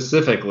him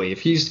specifically, if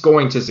he's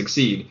going to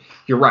succeed,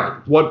 you're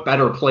right. What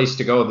better place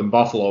to go than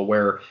Buffalo,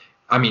 where,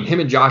 him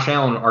and Josh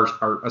Allen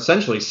are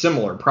essentially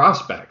similar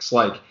prospects.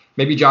 Like,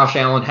 maybe Josh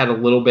Allen had a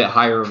little bit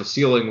higher of a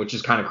ceiling, which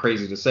is kind of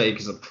crazy to say,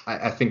 because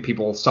I think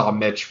people saw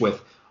Mitch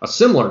with a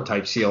similar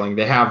type ceiling.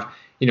 They have,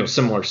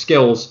 similar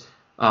skills.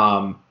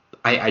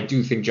 I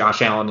do think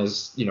Josh Allen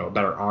is, a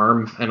better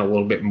arm and a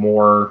little bit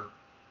more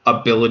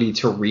ability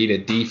to read a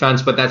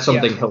defense, but that's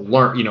something he'll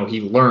learn.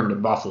 He learned in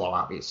Buffalo,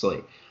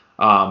 obviously.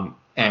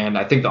 And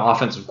I think the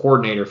offensive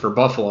coordinator for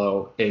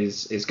Buffalo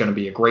is going to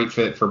be a great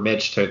fit for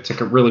Mitch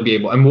to really be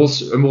able, and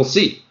we'll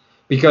see,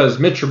 because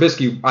Mitch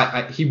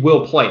Trubisky, he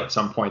will play at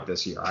some point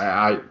this year.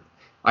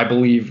 I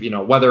believe,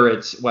 whether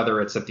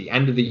it's at the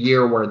end of the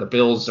year where the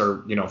Bills are,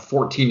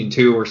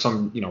 14-2 or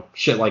some,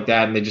 shit like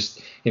that, and they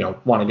just,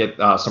 want to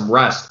get some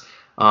rest.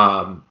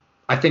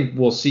 I think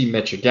we'll see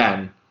Mitch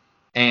again,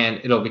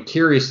 and it'll be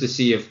curious to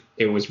see if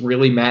it was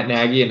really Matt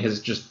Nagy and his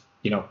just,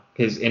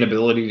 his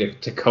inability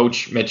to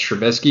coach Mitch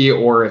Trubisky,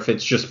 or if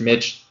it's just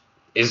Mitch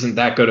isn't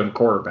that good of a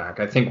quarterback.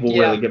 I think we'll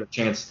really get a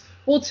chance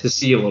to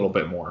see a little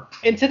bit more.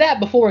 And to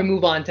that, before we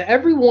move on, to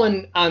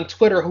everyone on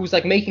Twitter who's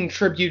like making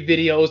tribute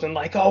videos and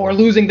like, oh, we're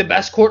losing the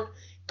best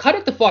cut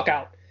it the fuck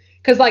out.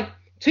 Because like,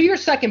 to your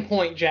second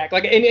point, Jack,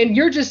 like, and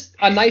you're just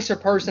a nicer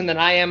person than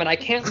I am, and I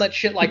can't let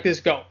shit like this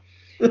go.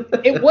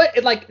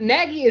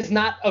 Nagy is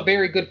not a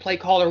very good play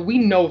caller. We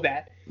know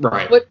that.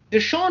 Right. But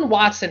Deshaun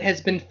Watson has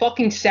been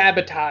fucking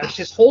sabotaged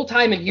his whole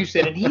time in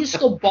Houston, and he's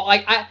still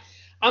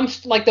I'm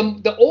like,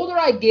 the older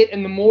I get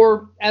and the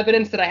more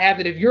evidence that I have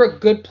that if you're a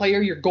good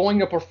player, you're going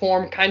to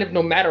perform kind of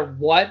no matter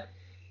what.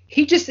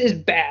 He just is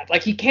bad.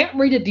 Like, he can't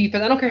read a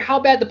defense. I don't care how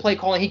bad the play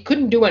calling. He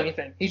couldn't do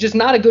anything. He's just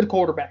not a good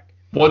quarterback.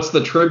 What's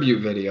the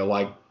tribute video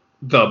like?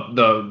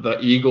 The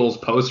Eagles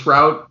post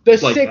route?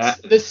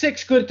 The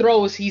six good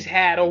throws he's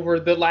had over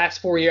the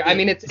last 4 years.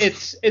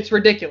 It's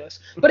ridiculous.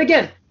 But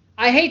again,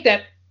 I hate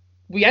that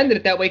we ended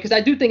it that way, because I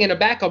do think in a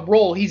backup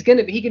role he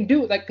can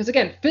do, like, because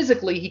again,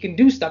 physically he can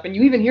do stuff, and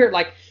you even hear it,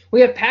 like,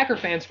 we have Packer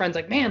fans friends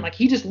like, man, like,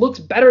 he just looks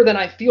better than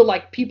I feel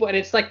like people, and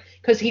it's like,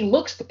 because he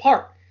looks the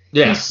part.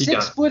 Yeah, he's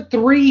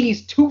 6'3",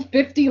 he's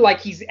 250,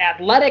 like, he's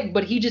athletic,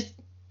 but he just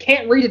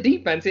can't read a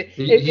defense.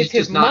 It's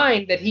his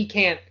mind that he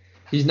can't.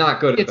 He's not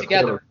good at the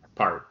together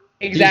part.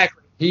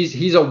 Exactly.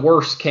 He's a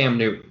worse Cam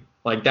Newton.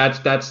 Like, that's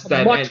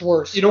that much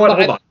worse. You know what?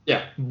 Hold on.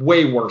 Yeah,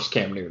 way worse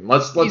Cam Newton.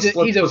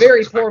 He's a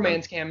very poor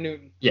man's Cam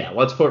Newton. Yeah,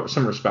 let's put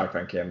some respect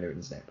on Cam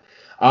Newton's name.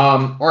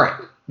 All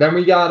right. Then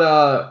we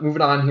got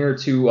moving on here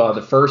to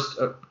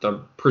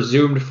the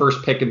presumed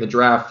first pick in the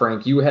draft.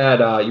 Frank, you had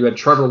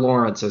Trevor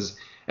Lawrence as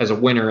a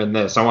winner in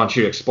this. I want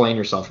you to explain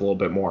yourself a little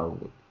bit more.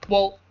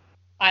 Well,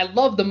 I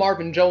love the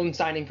Marvin Jones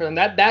signing for them.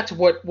 That's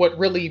what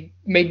really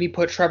made me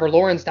put Trevor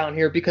Lawrence down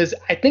here, because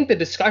I think the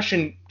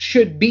discussion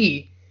should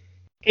be,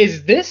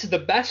 is this the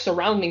best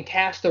surrounding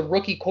cast a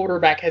rookie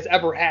quarterback has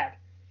ever had?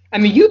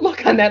 You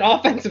look on that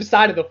offensive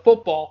side of the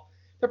football,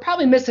 they're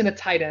probably missing a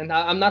tight end.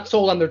 I'm not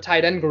sold on their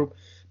tight end group,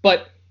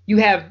 but you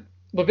have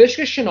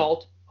Laviska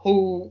Shenault,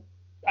 who,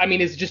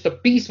 is just a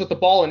beast with the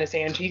ball in his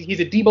hands. He's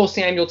a Deebo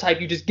Samuel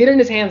type. You just get in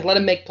his hands, let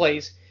him make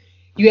plays.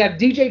 You have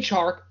DJ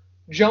Chark,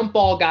 jump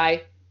ball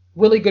guy,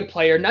 really good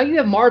player. Now you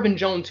have Marvin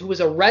Jones, who is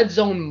a red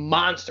zone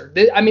monster.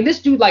 This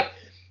dude, like,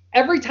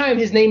 every time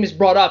his name is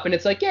brought up, and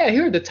it's like, yeah,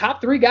 here are the top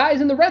 3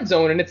 guys in the red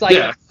zone, and it's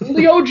like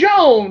Julio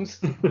Jones,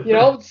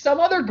 some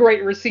other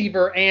great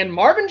receiver, and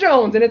Marvin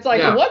Jones, and it's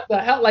like, what the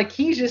hell? Like,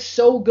 he's just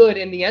so good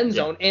in the end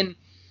zone. And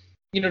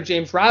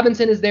James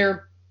Robinson is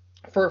there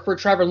for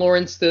Trevor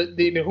Lawrence,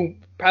 who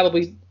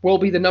probably will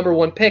be the number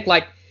 1 pick.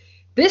 Like,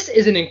 this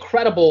is an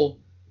incredible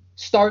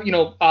start,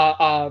 group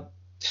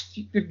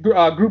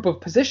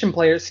of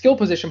skill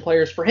position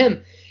players for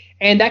him,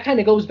 and that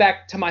kind of goes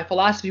back to my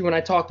philosophy when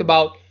I talked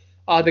about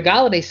the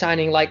Golladay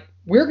signing. Like,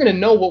 we're going to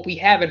know what we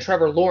have in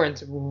Trevor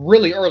Lawrence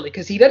really early,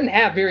 because he doesn't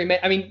have very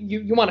many.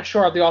 You want to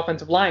shore up the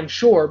offensive line,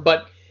 sure,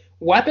 but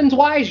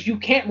weapons-wise, you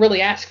can't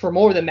really ask for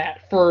more than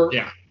that for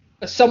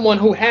someone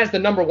who has the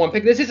number 1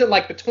 pick. This isn't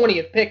like the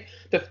 20th pick,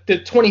 the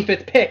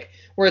 25th pick,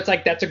 where it's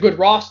like that's a good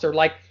roster.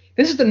 Like,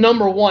 this is the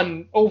number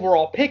 1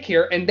 overall pick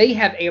here, and they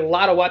have a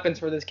lot of weapons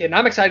for this kid, and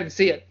I'm excited to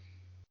see it.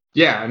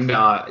 Yeah, and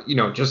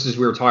just as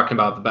we were talking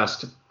about the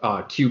best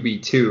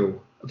QB2,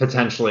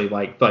 potentially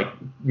like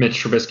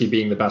Mitch Trubisky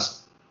being the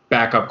best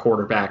backup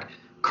quarterback,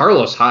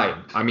 Carlos Hyde,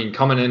 I mean,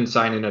 coming in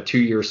signing a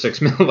 2-year,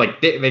 $6 million,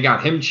 like they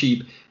got him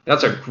cheap.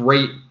 That's a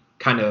great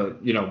kind of,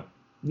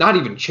 not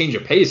even change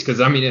of pace, because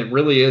I mean it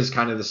really is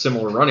kind of the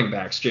similar running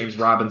backs, James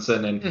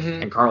Robinson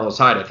and Carlos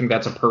Hyde. I think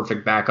that's a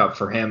perfect backup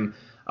for him.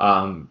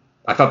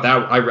 I thought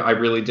that I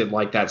really did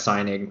like that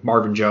signing.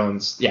 Marvin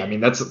Jones, yeah, I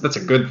mean that's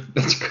a good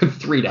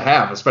three to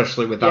have,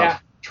 especially without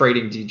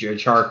trading DJ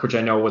Chark, which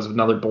I know was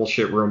another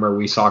bullshit rumor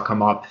we saw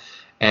come up,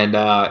 and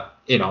a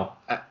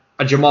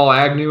Jamal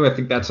Agnew, I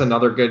think that's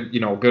another good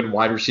good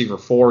wide receiver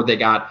 4. They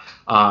got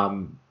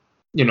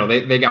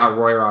they got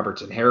Roy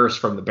Robertson Harris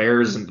from the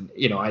Bears, and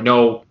I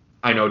know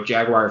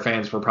Jaguar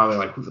fans were probably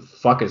like, who the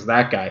fuck is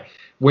that guy?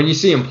 When you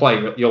see him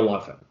play, you'll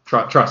love him.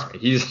 Trust me,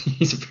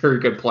 he's a very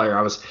good player.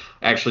 I was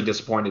actually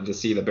disappointed to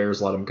see the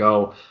Bears let him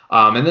go.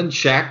 And then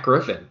Shaq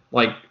Griffin,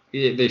 like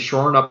they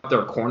shoring up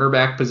their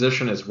cornerback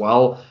position as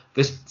well.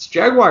 This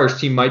Jaguars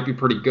team might be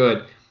pretty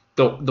good.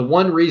 The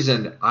one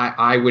reason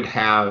I would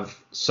have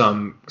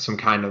some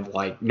kind of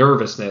like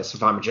nervousness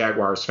if I'm a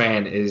Jaguars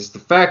fan is the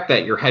fact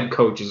that your head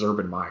coach is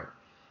Urban Meyer.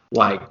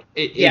 Like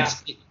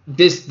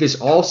this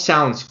all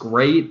sounds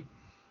great.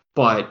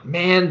 But,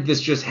 man,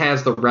 this just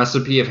has the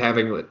recipe of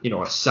having,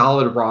 a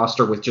solid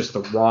roster with just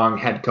the wrong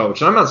head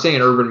coach. And I'm not saying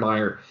Urban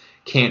Meyer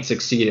can't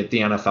succeed at the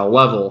NFL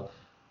level.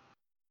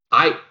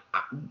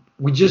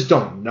 We just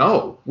don't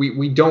know.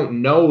 We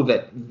don't know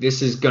that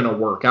this is going to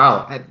work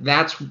out.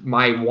 That's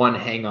my one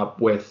hang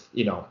up with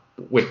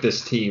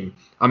this team.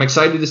 I'm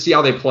excited to see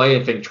how they play.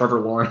 I think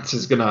Trevor Lawrence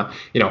is going to,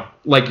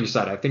 like you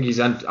said, I think he's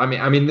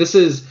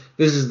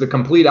this is the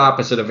complete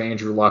opposite of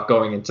Andrew Luck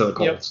going into the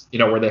Colts,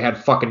 where they had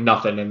fucking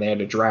nothing and they had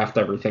to draft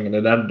everything, and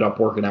it ended up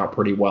working out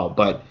pretty well.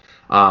 But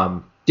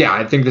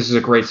I think this is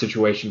a great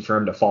situation for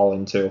him to fall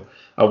into.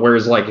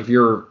 Whereas, like, if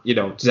you're,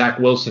 Zach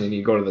Wilson and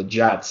you go to the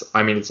Jets,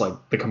 I mean, it's like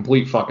the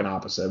complete fucking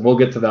opposite. We'll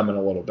get to them in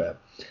a little bit.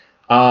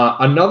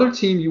 Another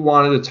team you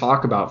wanted to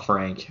talk about,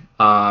 Frank,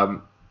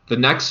 the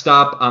next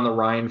stop on the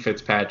Ryan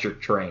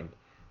Fitzpatrick train,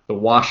 the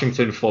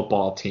Washington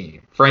football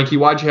team. Frankie,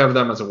 why'd you have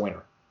them as a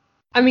winner?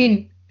 I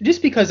mean,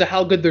 just because of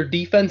how good their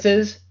defense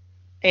is,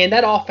 and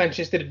that offense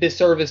just did a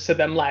disservice to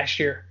them last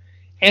year.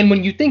 And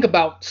when you think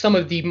about some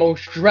of the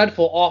most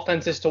dreadful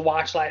offenses to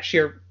watch last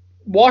year,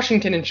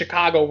 Washington and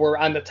Chicago were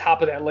on the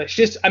top of that list.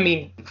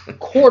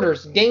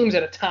 Quarters, games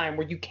at a time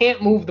where you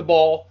can't move the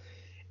ball.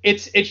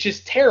 It's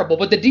just terrible.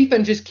 But the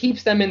defense just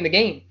keeps them in the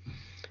game.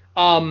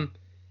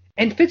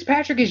 And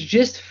Fitzpatrick is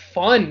just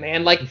fun,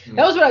 man. Like,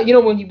 that was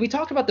what when we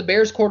talked about the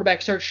Bears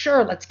quarterback search,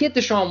 sure, let's get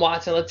Deshaun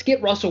Watson, let's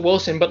get Russell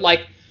Wilson. But,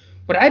 like,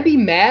 would I be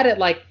mad at,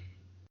 like,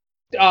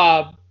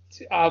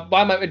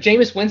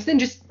 Jameis Winston?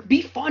 Just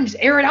be fun. Just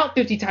air it out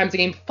 50 times a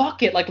game.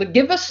 Fuck it. Like,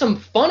 give us some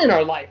fun in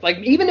our life. Like,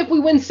 even if we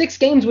win 6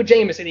 games with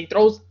Jameis and he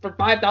throws for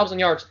 5,000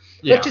 yards,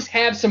 let's just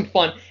have some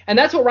fun. And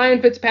that's what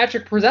Ryan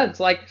Fitzpatrick presents.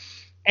 Like,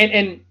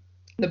 and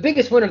the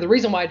biggest winner, the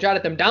reason why I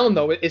jotted them down,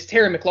 though, is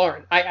Terry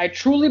McLaurin. I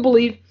truly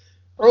believe,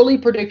 early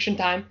prediction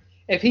time,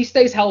 if he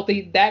stays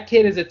healthy, that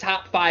kid is a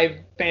top 5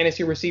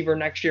 fantasy receiver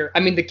next year. I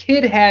mean, the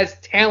kid has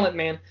talent,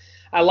 man.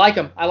 I like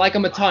him. I like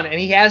him a ton, and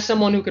he has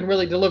someone who can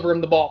really deliver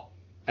him the ball.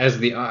 As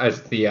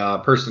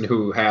the person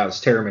who has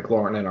Terry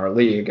McLaurin in our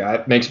league,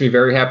 it makes me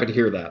very happy to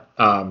hear that.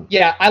 And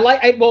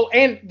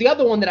the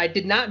other one that I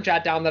did not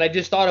jot down that I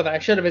just thought of, and I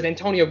should have, is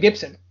Antonio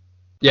Gibson.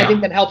 Yeah. I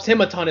think that helps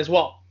him a ton as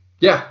well.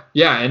 Yeah,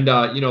 and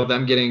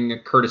them getting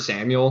Curtis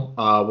Samuel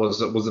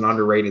was an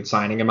underrated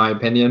signing in my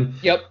opinion.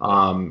 Yep.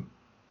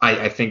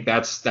 I think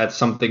that's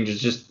something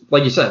just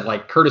like you said,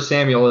 like Curtis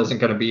Samuel isn't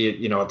going to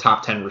be a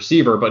top 10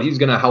 receiver, but he's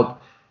going to help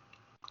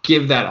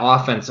give that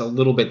offense a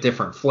little bit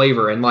different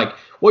flavor. And like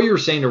what you were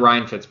saying to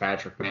Ryan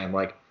Fitzpatrick, man,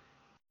 like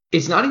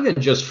it's not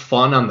even just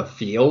fun on the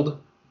field,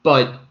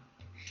 but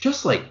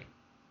just like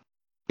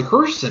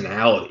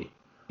personality.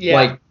 Yeah.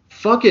 Like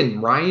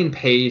fucking Ryan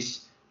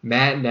Pace,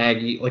 Matt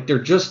Nagy, like they're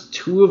just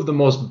two of the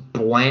most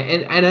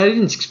bland, and I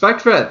didn't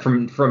expect that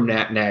from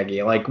Matt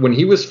Nagy. Like when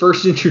he was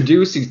first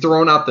introduced, he's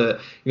throwing out the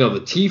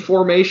T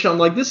formation. I'm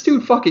like, this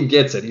dude fucking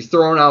gets it. He's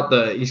throwing out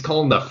he's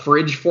calling the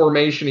fridge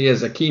formation. He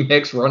has Akeem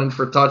Hicks running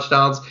for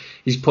touchdowns.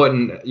 He's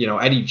putting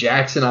Eddie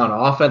Jackson on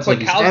offense. Like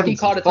he's having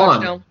some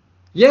fun. Touchdown.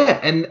 Yeah,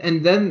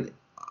 and then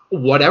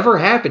whatever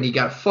happened, he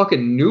got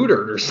fucking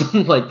neutered or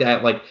something like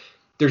that. Like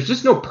there's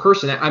just no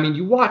person. I mean,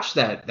 you watch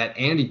that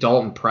Andy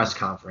Dalton press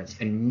conference,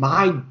 and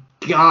my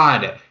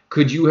God,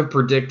 could you have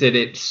predicted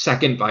it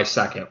second by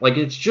second? Like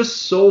it's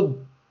just so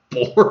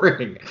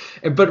boring.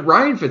 But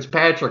Ryan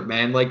Fitzpatrick,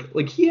 man,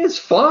 like he has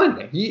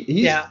fun.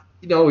 He's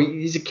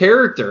a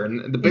character,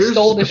 and the Bears he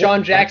stole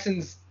Deshaun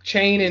Jackson's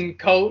chain and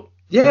coat.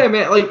 Yeah,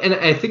 man. Like, and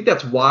I think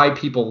that's why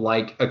people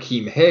like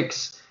Akeem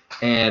Hicks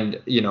and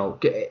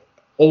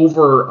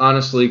over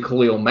honestly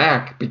Khalil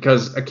Mack,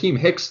 because Akeem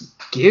Hicks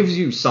gives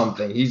you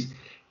something.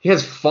 He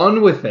has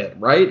fun with it,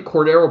 right?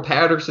 Cordero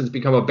Patterson's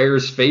become a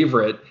Bears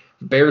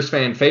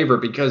fan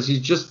favorite because he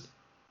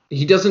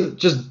doesn't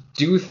just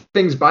do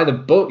things by the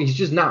book. He's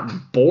just not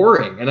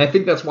boring. And I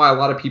think that's why a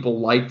lot of people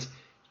liked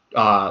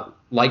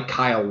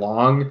Kyle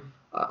Long.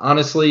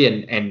 honestly,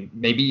 and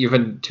maybe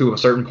even to a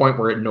certain point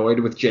we're annoyed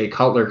with Jay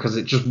Cutler because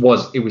it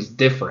was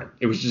different.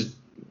 It was just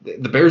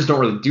the Bears don't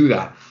really do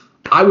that.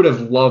 I would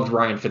have loved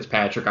Ryan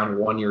Fitzpatrick on a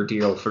 1-year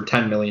deal for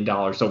 $10 million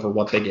over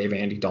what they gave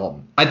Andy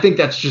Dalton. I think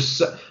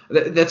that's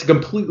a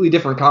completely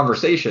different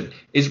conversation.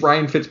 Is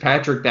Ryan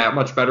Fitzpatrick that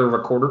much better of a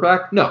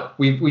quarterback? No.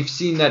 We've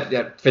seen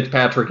that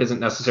Fitzpatrick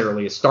isn't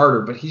necessarily a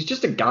starter, but he's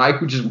just a guy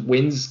who just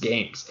wins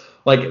games.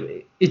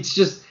 Like,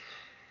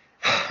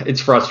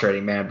 it's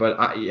frustrating, man.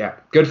 But yeah,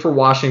 good for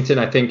Washington.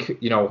 I think,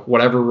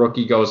 whatever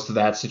rookie goes to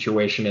that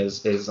situation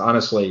is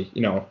honestly,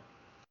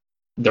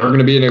 they're going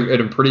to be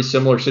in a pretty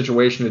similar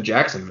situation to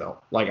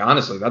Jacksonville. Like,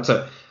 honestly,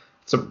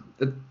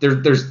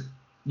 there's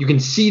you can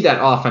see that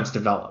offense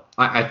develop.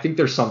 I think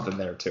there's something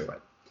there to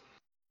it.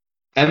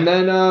 And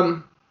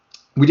then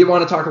we did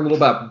want to talk a little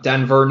about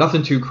Denver.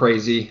 Nothing too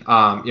crazy.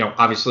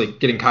 Obviously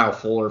getting Kyle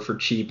Fuller for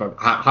cheap.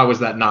 How is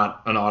that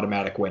not an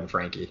automatic win,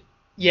 Frankie?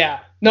 Yeah,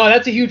 no,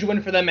 that's a huge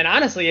win for them. And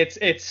honestly,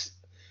 it's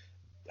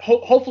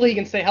hopefully he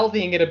can stay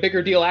healthy and get a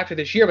bigger deal after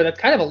this year. But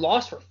that's kind of a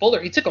loss for Fuller.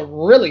 He took a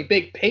really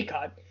big pay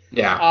cut.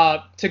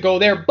 Yeah. To go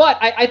there. But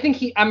I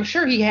think I'm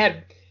sure he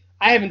had,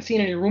 I haven't seen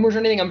any rumors or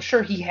anything. I'm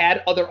sure he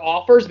had other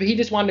offers, but he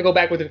just wanted to go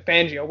back with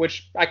Fangio,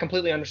 which I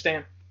completely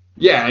understand.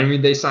 Yeah, I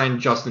mean, they signed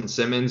Justin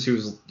Simmons,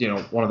 who's,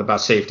 one of the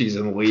best safeties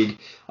in the league.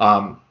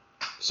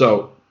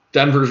 So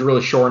Denver's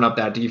really shoring up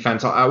that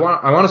defense. I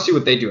want to see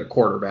what they do at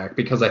quarterback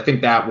because I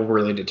think that will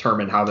really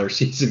determine how their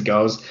season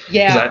goes.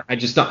 Yeah. I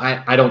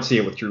don't see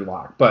it with Drew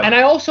Lock. But and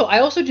I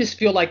also just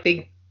feel like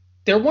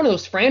they're one of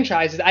those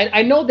franchises.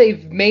 I know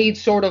they've made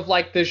sort of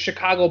like the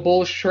Chicago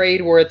Bulls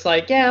trade where it's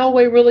like, yeah,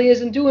 Elway really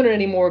isn't doing it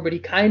anymore, but he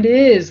kind of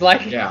is.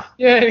 Like, yeah.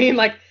 You know what I mean?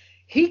 Like,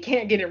 he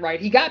can't get it right.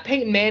 He got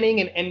Peyton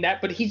Manning and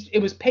that, but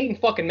it was Peyton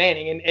fucking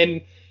Manning. And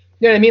you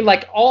know what I mean?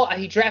 Like,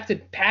 he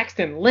drafted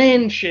Paxton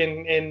Lynch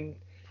and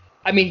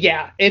I mean,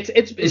 yeah, it's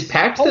Is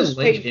Paxton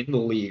Lynch in the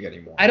league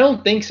anymore? I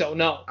don't think so,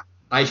 no.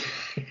 I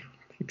don't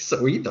think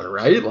so either,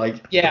 right?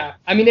 Like, yeah,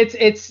 I mean,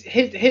 it's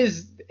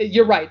his.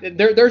 You're right.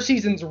 Their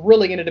season's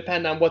really going to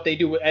depend on what they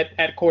do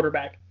at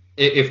quarterback.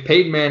 If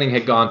Peyton Manning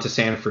had gone to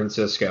San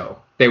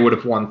Francisco, they would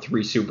have won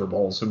 3 Super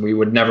Bowls, and we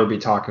would never be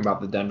talking about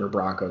the Denver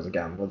Broncos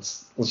again.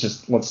 Let's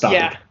stop.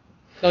 Yeah,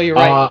 no, you're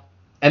right.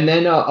 And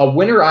then a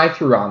winner I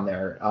threw on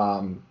there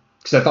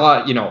because I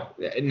thought,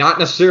 not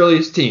necessarily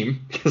his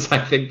team because I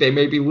think they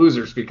may be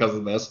losers because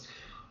of this,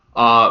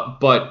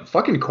 but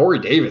fucking Corey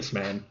Davis,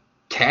 man,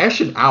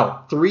 cashing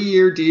out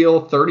 3-year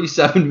deal,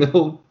 $37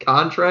 million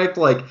contract,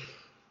 like.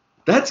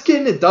 That's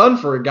getting it done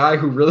for a guy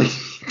who really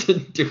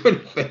didn't do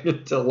anything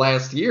until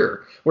last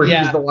year, where he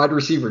was the wide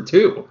receiver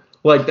too.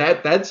 Like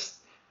that's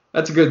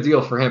a good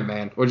deal for him,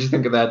 man. What did you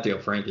think of that deal,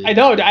 Frankie? I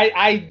know.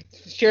 I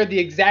shared the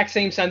exact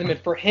same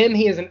sentiment. For him,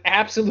 he is an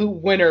absolute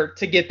winner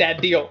to get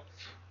that deal.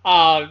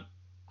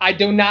 I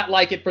do not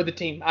like it for the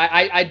team.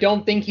 I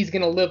don't think he's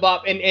going to live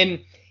up. And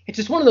it's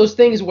just one of those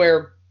things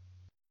where,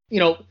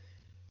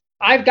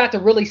 I've got to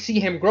really see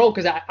him grow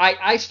because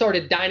I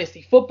started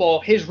Dynasty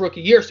football his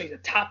rookie year, so he's a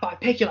top 5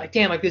 pick. You're like,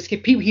 damn, like this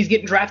kid, he's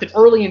getting drafted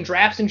early in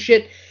drafts and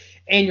shit,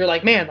 and you're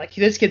like, man, like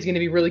this kid's going to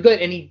be really good,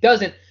 and he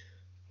doesn't.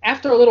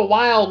 After a little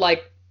while,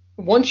 like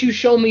once you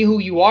show me who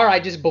you are, I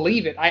just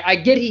believe it. I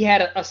get he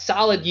had a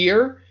solid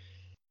year,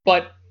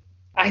 but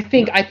I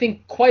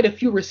think quite a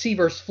few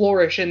receivers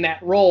flourish in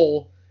that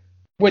role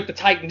with the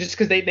Titans just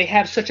because they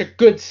have such a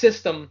good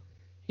system,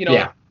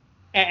 Yeah.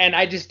 And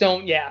I just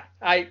don't. Yeah,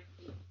 I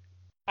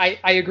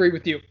agree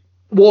with you.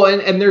 Well,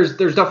 and there's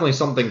definitely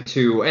something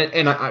to,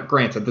 and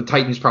granted, the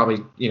Titans probably,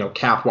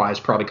 cap wise,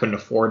 probably couldn't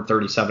afford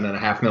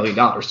 $37.5 million.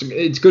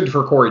 It's good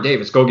for Corey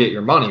Davis. Go get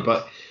your money,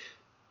 but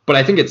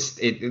I think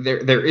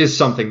there is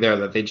something there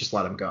that they just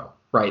let him go,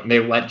 right? And they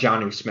let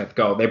Jonnu Smith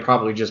go. They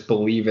probably just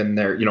believe in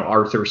their,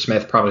 Arthur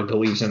Smith probably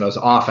believes in those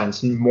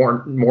offense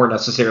more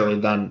necessarily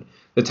than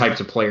the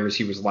types of players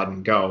he was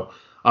letting go.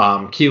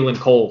 Keelan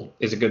Cole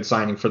is a good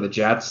signing for the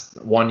Jets.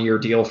 1-year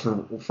deal for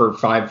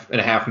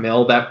 $5.5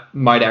 million. That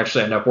might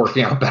actually end up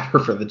working out better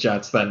for the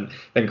Jets than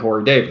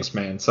Corey Davis,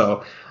 man.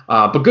 So,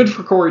 but good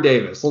for Corey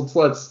Davis.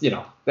 Let's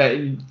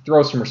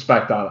throw some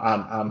respect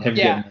on him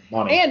getting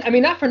money. And I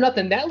mean, not for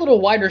nothing, that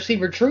little wide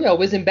receiver trio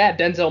isn't bad.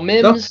 Denzel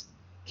Mims,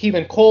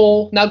 Keelan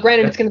Cole. Now,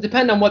 granted, it's going to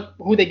depend on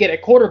who they get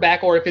at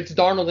quarterback, or if it's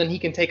Darnold, then he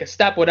can take a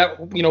step,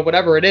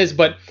 whatever it is.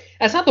 But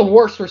that's not the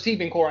worst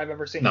receiving core I've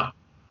ever seen.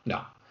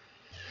 No.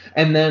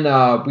 And then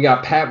we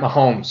got Pat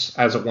Mahomes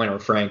as a winner,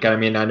 Frank. I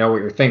mean, I know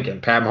what you're thinking.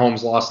 Pat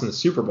Mahomes lost in the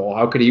Super Bowl.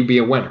 How could he be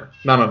a winner?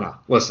 No.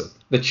 Listen,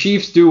 the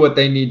Chiefs do what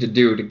they need to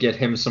do to get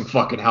him some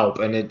fucking help,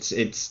 and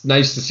it's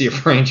nice to see a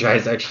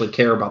franchise actually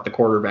care about the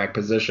quarterback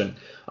position.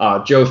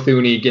 Joe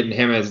Thuney getting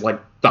him as like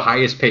the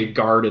highest paid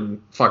guard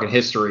in fucking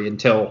history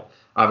until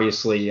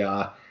obviously,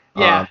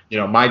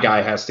 my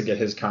guy has to get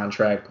his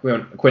contract,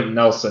 Quentin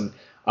Nelson,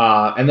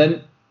 and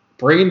then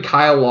bringing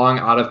Kyle Long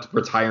out of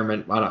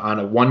retirement on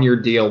a 1-year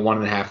deal,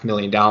 $1.5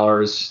 million.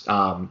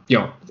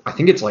 I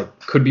think it's like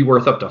could be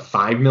worth up to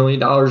 $5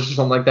 million or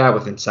something like that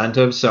with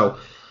incentives. So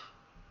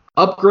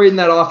Upgrading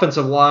that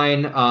offensive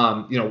line,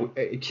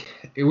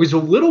 it was a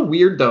little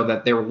weird though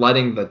that they were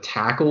letting the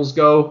tackles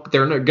go.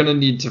 They're going to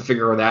need to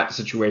figure that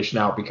situation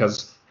out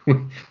because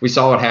we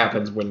saw what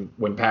happens when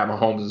Pat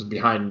Mahomes is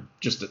behind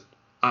just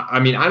I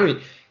mean, I don't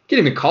even, can't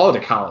even call it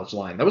a college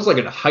line. That was like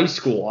a high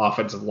school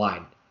offensive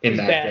line in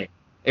that game.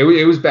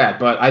 It was bad,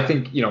 but I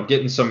think,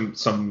 getting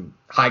some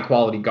high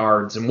quality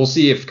guards, and we'll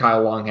see if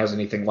Kyle Long has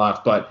anything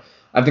left, but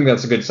I think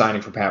that's a good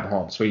signing for Pat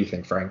Mahomes. What do you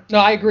think, Frank? No,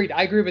 I agreed.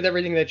 I agree with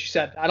everything that you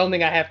said. I don't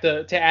think I have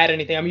to add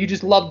anything. I mean, you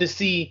just love to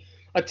see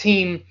a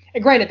team,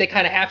 and granted, they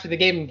kind of have to. They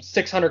gave them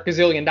 $600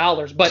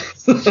 gazillion, but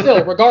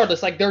still,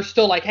 regardless, like they're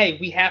still like, hey,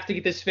 we have to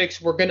get this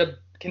fixed. We're going to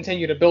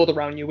continue to build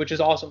around you, which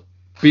is awesome.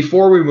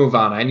 Before we move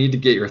on, I need to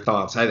get your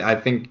thoughts. I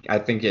think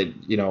it,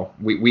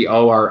 we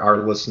owe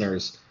our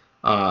listeners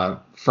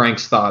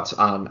Frank's thoughts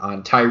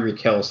on Tyreek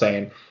Hill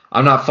saying,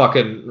 I'm not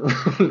fucking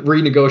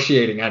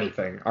renegotiating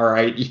anything. All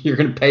right, you're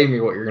gonna pay me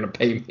what you're gonna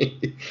pay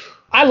me.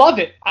 I love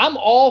it. I'm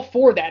all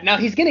for that. Now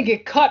he's gonna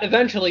get cut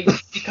eventually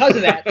because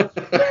of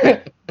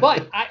that.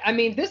 But I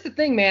mean, this is the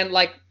thing, man.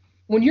 Like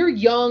when you're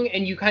young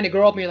and you kind of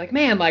grow up and you're like,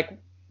 man, like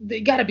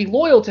you got to be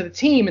loyal to the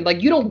team, and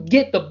like you don't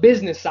get the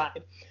business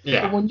side.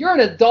 Yeah. But when you're an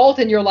adult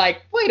and you're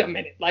like, wait a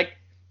minute, like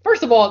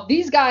first of all,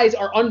 these guys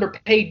are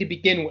underpaid to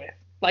begin with.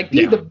 Like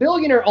the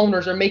billionaire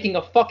owners are making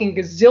a fucking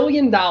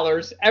gazillion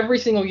dollars every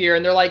single year,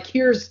 and they're like,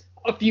 here's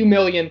a few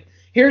million,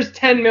 here's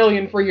 10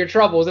 million for your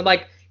troubles. And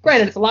like,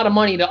 granted, it's a lot of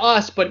money to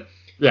us, but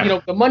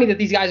the money that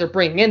these guys are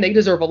bringing in, they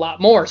deserve a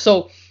lot more.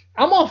 So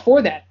I'm all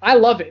for that. I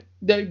love it.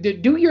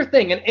 Do your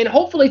thing, and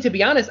hopefully, to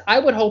be honest, I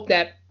would hope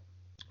that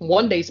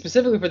one day,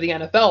 specifically for the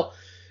NFL,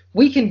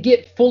 we can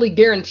get fully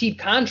guaranteed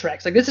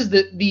contracts. Like this is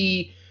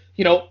the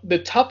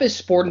toughest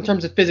sport in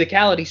terms of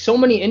physicality. So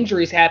many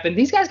injuries happen.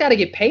 These guys got to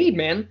get paid,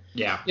 man.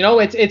 Yeah.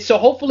 It's so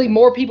hopefully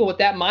more people with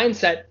that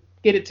mindset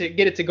get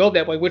it to go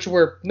that way, which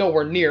we're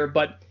nowhere near,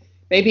 but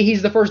maybe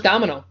he's the first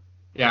domino.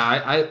 Yeah,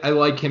 I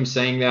like him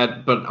saying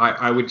that, but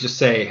I would just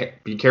say, hey,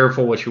 be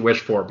careful what you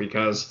wish for,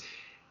 because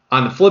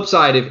on the flip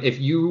side, if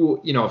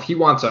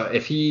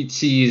he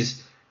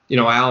sees,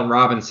 Allen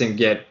Robinson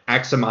get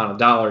X amount of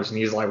dollars and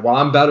he's like, well,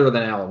 I'm better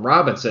than Allen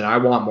Robinson, I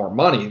want more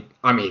money.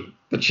 I mean,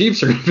 the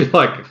Chiefs are going to be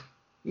like,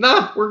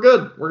 nah, we're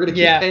good. We're going to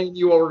keep paying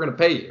you what we're going to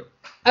pay you.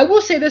 I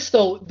will say this,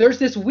 though. There's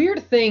this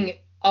weird thing.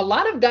 A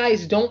lot of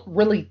guys don't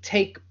really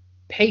take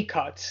pay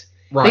cuts.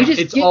 Right. They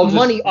just get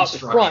money up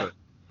front.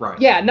 Right.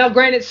 Yeah. Now,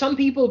 granted, some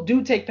people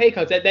do take pay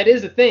cuts. That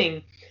is a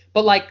thing.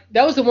 But, like,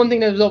 that was the one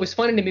thing that was always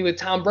funny to me with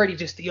Tom Brady,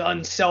 just the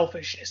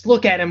unselfishness.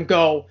 Look at him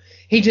go.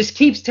 He just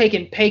keeps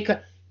taking pay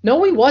cuts.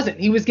 No, he wasn't.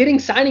 He was getting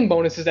signing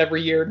bonuses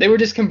every year. They were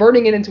just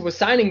converting it into a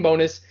signing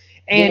bonus,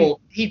 and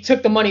he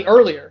took the money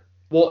earlier.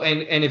 Well,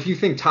 and if you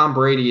think Tom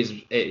Brady is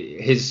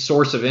his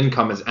source of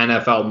income is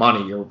NFL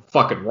money, you're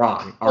fucking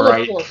wrong. All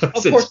right. Of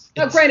course.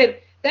 Now, granted,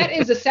 that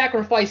is a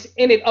sacrifice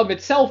in it of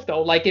itself,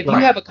 though. Like if you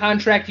have a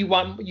contract,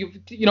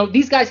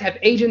 these guys have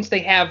agents,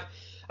 they have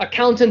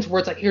accountants where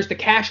it's like, here's the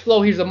cash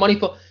flow, here's the money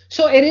flow.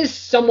 So it is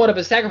somewhat of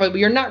a sacrifice, but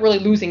you're not really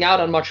losing out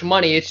on much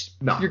money.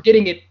 You're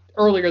getting it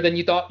earlier than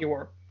you thought you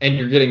were. And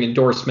you're getting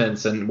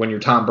endorsements, and when you're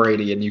Tom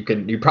Brady, and you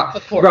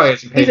probably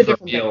hasn't paid for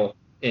a meal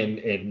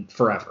in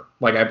forever.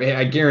 Like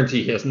I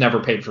guarantee he has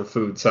never paid for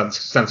food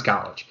since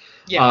college.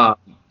 Yeah.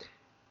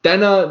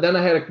 Then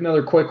I had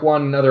another quick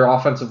one, another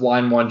offensive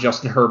line one.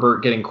 Justin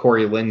Herbert getting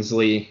Corey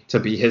Linsley to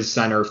be his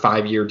center,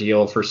 5-year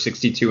deal for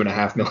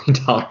 $62.5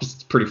 million.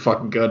 It's pretty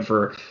fucking good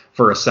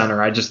for a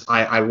center.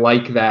 I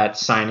like that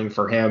signing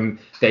for him.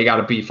 They got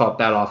to beef up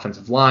that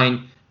offensive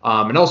line.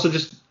 And also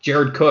just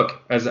Jared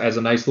Cook as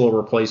a nice little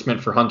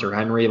replacement for Hunter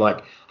Henry.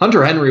 Like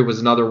Hunter Henry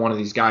was another one of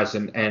these guys,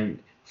 and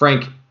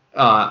Frank,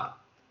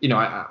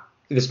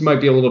 this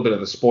might be a little bit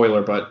of a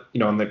spoiler, but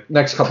in the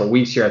next couple of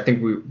weeks here, I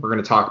think we're going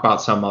to talk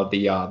about some of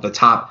the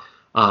top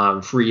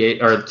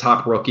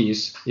top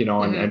rookies,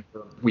 and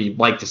we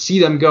like to see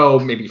them go,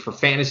 maybe for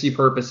fantasy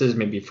purposes,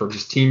 maybe for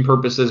just team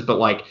purposes, but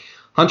like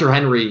Hunter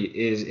Henry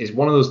is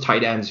one of those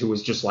tight ends who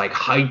was just like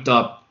hyped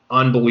up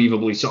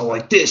unbelievably, so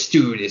like this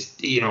dude is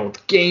the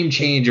game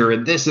changer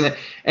and this and that,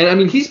 and I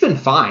mean he's been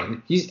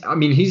fine. He's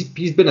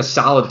been a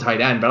solid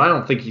tight end, but I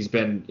don't think he's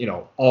been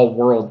all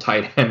world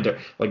tight end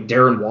like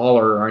Darren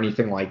Waller or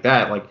anything like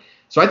that. Like,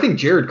 so I think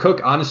Jared Cook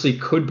honestly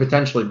could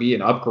potentially be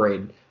an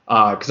upgrade,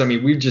 because I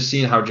mean we've just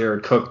seen how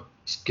Jared Cook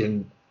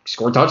can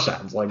score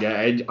touchdowns. Like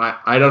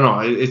I don't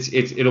know,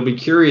 it'll be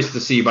curious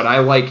to see, but I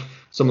like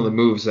some of the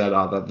moves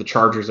that the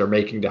Chargers are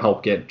making to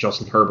help get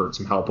Justin Herbert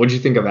some help. What do you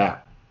think of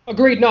that?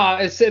 Agreed. No,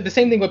 it's the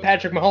same thing with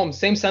Patrick Mahomes.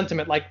 Same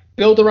sentiment. Like,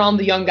 build around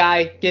the young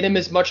guy, get him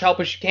as much help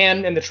as you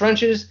can in the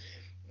trenches.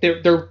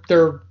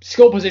 Their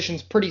skill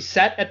position's pretty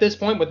set at this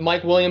point with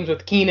Mike Williams,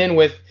 with Keenan,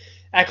 with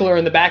Eckler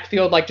in the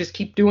backfield. Like, just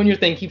keep doing your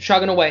thing. Keep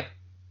chugging away.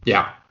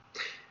 Yeah.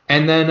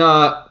 And then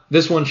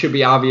this one should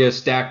be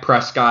obvious. Dak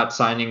Prescott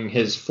signing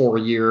his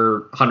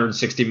 4-year,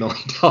 $160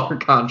 million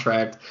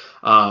contract.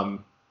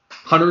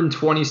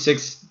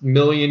 $126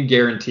 million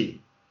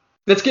guaranteed.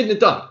 That's getting it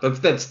done.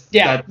 That's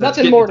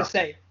nothing more to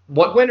say.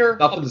 What winner?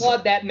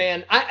 Applaud that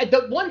man.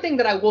 The one thing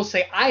that I will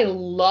say, I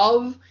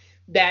love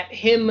that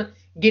him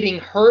getting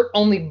hurt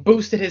only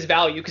boosted his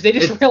value because they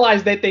just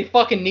realized that they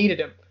fucking needed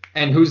him.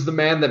 And who's the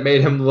man that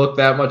made him look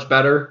that much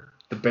better?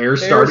 The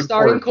Bears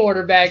starting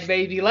quarterback,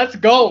 baby. Let's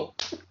go.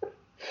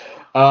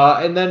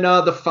 And then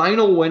the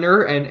final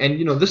winner, and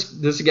you know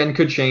this again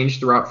could change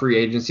throughout free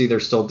agency.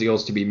 There's still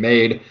deals to be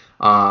made.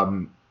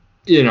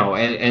 You know,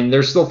 and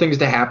there's still things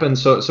to happen.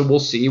 So we'll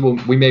see.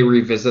 We may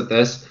revisit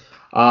this.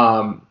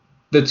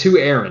 The two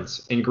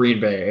Aarons in Green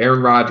Bay,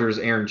 Aaron Rodgers,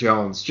 Aaron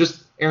Jones.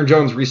 Just Aaron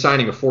Jones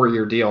re-signing a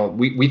 4-year deal.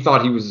 We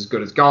thought he was as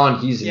good as gone.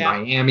 He's in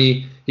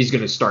Miami. He's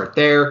going to start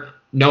there.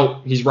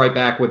 Nope, he's right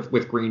back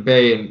with Green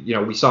Bay. And, you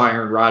know, we saw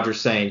Aaron Rodgers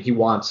saying he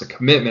wants a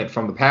commitment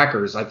from the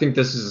Packers. I think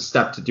this is a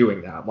step to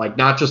doing that. Like,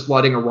 not just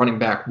letting a running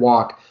back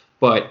walk,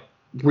 but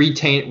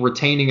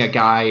retaining a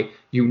guy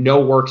you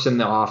know works in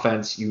the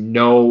offense, you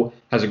know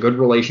has a good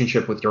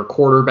relationship with your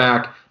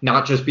quarterback,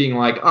 not just being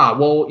like,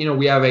 well, you know,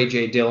 we have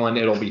A.J. Dillon,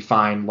 it'll be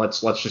fine.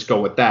 Let's just go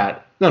with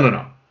that.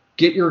 No.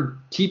 Keep your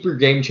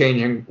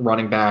game-changing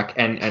running back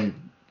and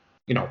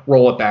you know,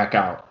 roll it back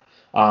out.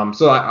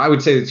 So I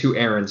would say the two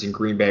Aarons in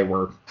Green Bay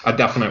were a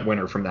definite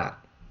winner from that.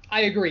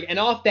 I agree. And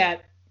off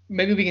that,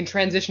 maybe we can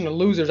transition to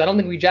losers. I don't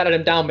think we jotted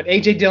him down, but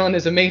A.J. Dillon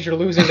is a major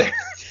loser there.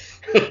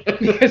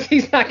 Because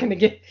he's not going to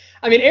get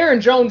 – I mean, Aaron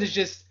Jones is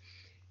just,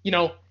 you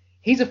know,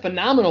 he's a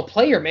phenomenal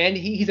player, man.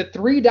 He's a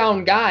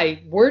 3-down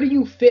guy. Where do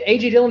you fit –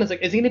 A.J. Dillon is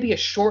like – is he going to be a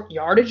short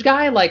yardage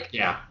guy? Like,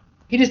 yeah.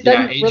 He just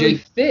doesn't really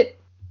fit.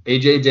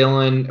 A.J.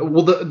 Dillon,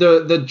 well,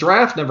 the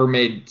draft never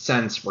made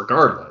sense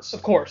regardless.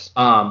 Of course.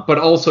 But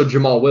also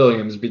Jamal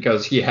Williams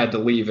because he had to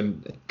leave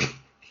and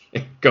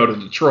go to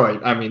Detroit.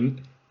 I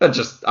mean,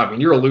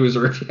 you're a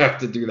loser if you have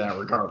to do that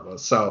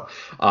regardless. So,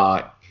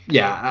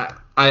 yeah,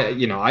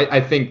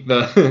 I think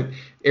the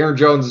Aaron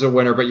Jones is a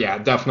winner, but yeah,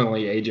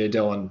 definitely A.J.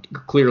 Dillon,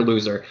 clear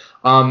loser.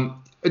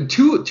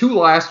 Two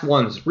last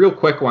ones, real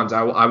quick ones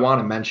I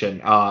want to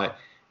mention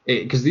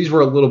because these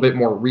were a little bit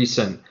more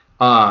recent.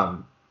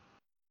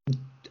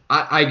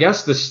 I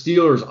guess the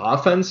Steelers'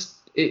 offense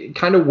it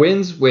kind of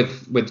wins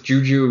with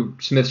Juju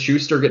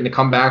Smith-Schuster getting to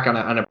come back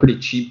on a pretty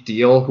cheap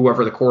deal.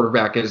 Whoever the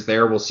quarterback is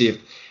there, we'll see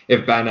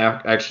if Ben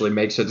actually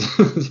makes it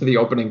to the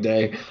opening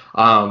day.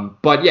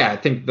 But yeah, I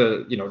think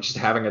just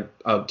having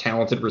a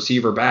talented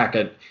receiver back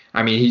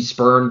he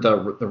spurned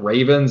the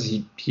Ravens.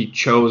 He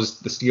chose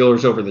the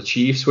Steelers over the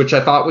Chiefs, which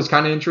I thought was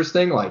kind of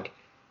interesting. Like,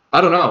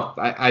 I don't know.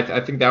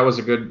 I think that was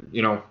a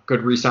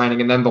good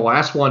re-signing. And then the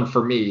last one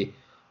for me,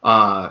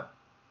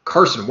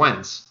 Carson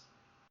Wentz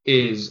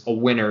is a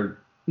winner,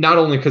 not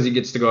only because he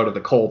gets to go to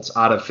the Colts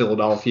out of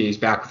Philadelphia, he's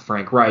back with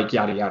Frank Reich,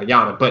 yada, yada,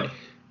 yada, but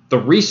the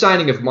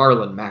re-signing of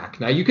Marlon Mack.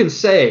 Now, you can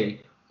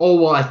say,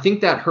 oh, well, I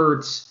think that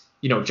hurts,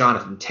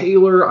 Jonathan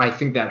Taylor. I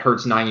think that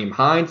hurts Nyheim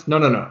Hines.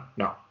 No.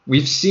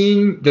 We've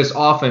seen this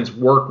offense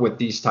work with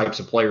these types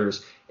of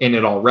players in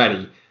it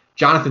already.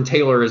 Jonathan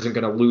Taylor isn't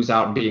going to lose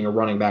out in being a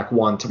running back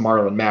one to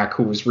Marlon Mack,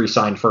 who was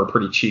re-signed for a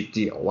pretty cheap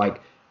deal.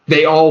 Like,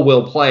 they all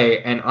will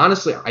play, and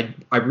honestly,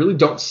 I really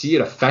don't see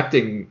it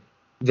affecting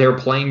their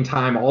playing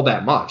time all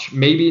that much.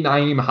 Maybe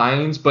Nyheim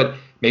Hines, but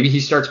maybe he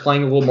starts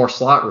playing a little more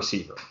slot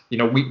receiver.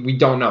 We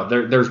don't know.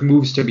 There's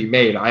moves to be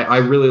made. I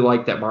really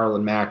like that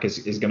Marlon Mack is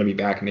going to be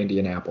back in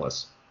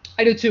Indianapolis.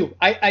 I do too.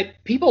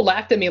 People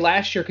laughed at me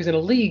last year because in a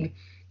league,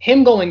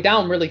 him going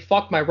down really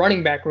fucked my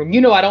running back room.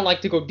 I don't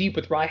like to go deep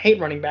with. I hate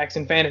running backs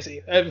in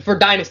fantasy for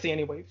dynasty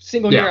anyway.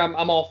 Single year,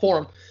 I'm all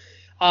for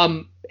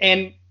him.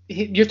 And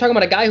you're talking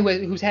about a guy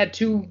who's had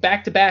 2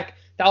 back-to-back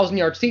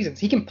 1,000-yard seasons.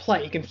 He can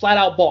play. He can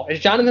flat-out ball.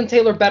 Is Jonathan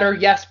Taylor better?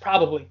 Yes,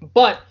 probably.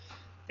 But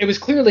it was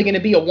clearly going to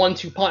be a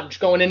 1-2 punch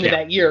going into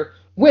that year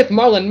with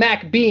Marlon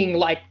Mack being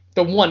like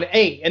the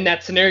 1A in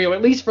that scenario,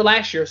 at least for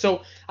last year.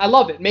 So I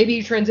love it. Maybe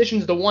he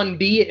transitions to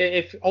 1B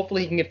if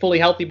hopefully he can get fully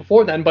healthy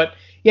before then. But,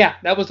 yeah,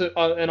 that was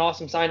an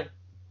awesome signing.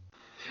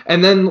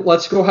 And then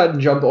let's go ahead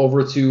and jump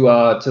over to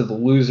the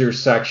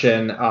losers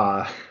section.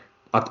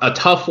 A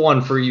tough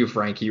one for you,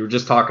 Frankie. You were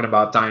just talking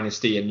about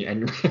dynasty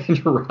and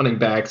your running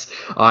backs.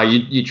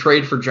 You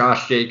trade for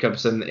Josh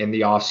Jacobs in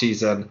the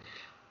offseason.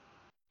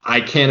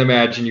 I can't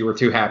imagine you were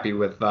too happy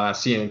with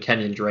seeing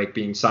Kenyon Drake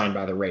being signed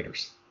by the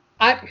Raiders.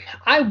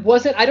 I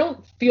wasn't. I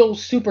don't feel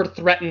super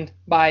threatened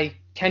by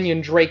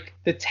Kenyon Drake,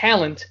 the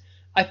talent.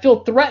 I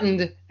feel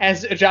threatened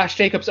as a Josh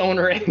Jacobs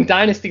owner in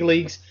dynasty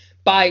leagues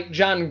by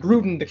John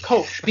Gruden, the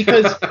coach,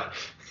 because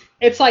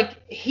it's like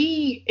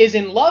he is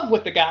in love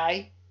with the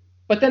guy,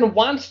 but then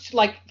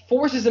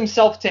forces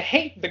himself to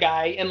hate the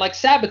guy and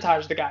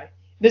sabotage the guy.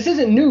 This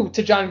isn't new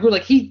to John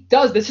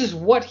Gruden. This is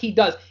what he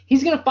does.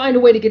 He's going to find a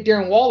way to get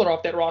Darren Waller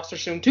off that roster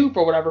soon too,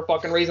 for whatever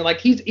fucking reason.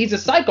 He's a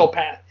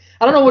psychopath.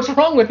 I don't know what's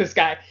wrong with this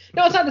guy.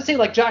 No, it's not to say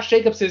Josh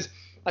Jacobs is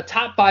a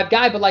top 5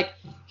 guy, but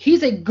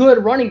he's a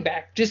good running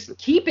back. Just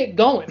keep it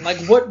going.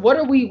 What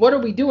are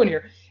we doing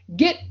here?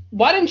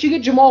 Why didn't you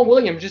get Jamal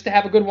Williams just to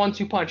have a good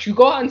 1-2 punch? You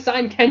go out and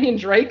sign Kenyon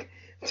Drake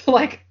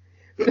to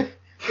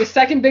the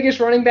second biggest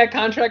running back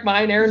contract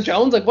behind Aaron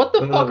Jones. What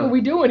the fuck are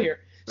we doing here?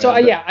 So,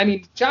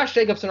 Josh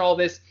Jacobs and all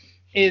this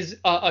is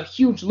a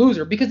huge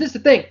loser because this is the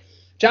thing.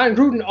 John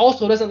Gruden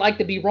also doesn't like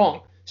to be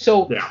wrong.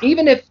 So Yeah.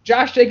 even if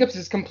Josh Jacobs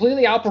is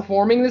completely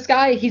outperforming this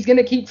guy, he's going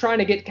to keep trying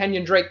to get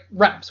Kenyon Drake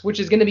reps, which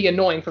is going to be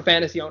annoying for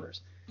fantasy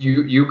owners.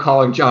 You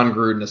calling John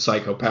Gruden a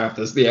psychopath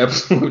is the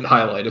absolute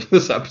highlight of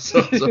this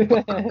episode so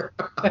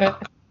far.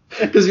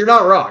 Because you're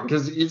not wrong.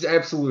 Because he's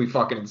absolutely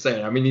fucking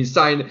insane. I mean, he's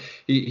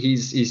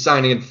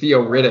signing in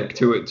Theo Riddick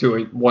to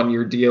a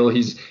 1-year deal.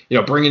 He's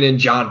bringing in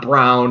John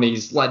Brown.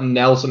 He's letting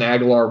Nelson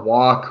Aguilar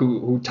walk,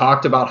 who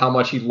talked about how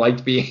much he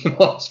liked being in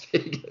Las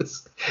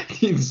Vegas.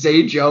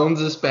 Zay Jones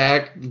is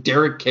back.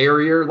 Derek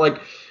Carrier,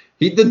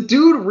 the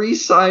dude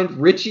re-signed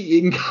Richie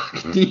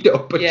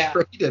Incognito, but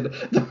traded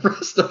the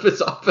rest of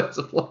his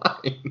offensive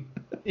line.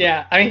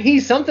 Yeah, I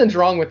mean, something's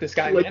wrong with this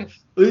guy, man.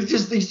 He's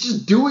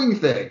just doing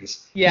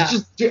things. Yeah.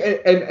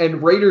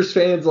 And Raiders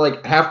fans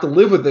have to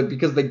live with it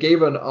because they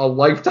gave him a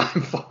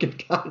lifetime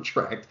fucking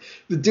contract.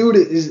 The dude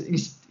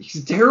he's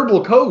a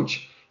terrible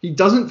coach. He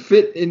doesn't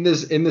fit in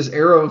this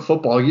era of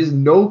football. He has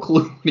no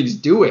clue what he's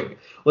doing.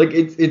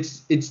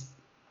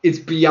 It's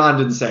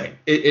beyond insane.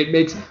 It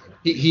makes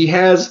he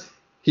has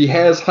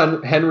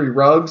Henry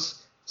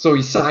Ruggs, so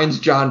he signs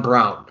John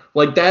Brown.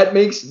 That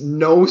makes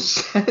no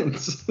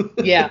sense.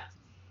 Yeah.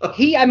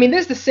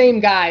 This is the same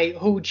guy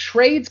who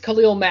trades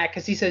Khalil Mack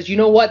because he says, you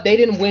know what, they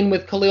didn't win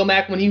with Khalil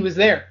Mack when he was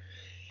there.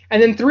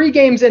 And then 3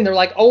 games in, they're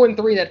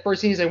 0-3 that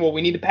first season. He's like, well,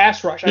 we need a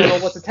pass rush. I don't know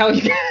what to tell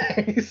you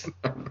guys.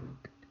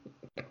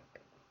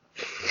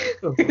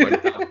 Oh my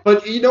God.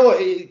 But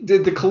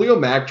did the Khalil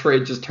Mack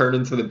trade just turn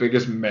into the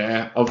biggest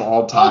meh of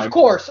all time? Of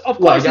course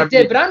it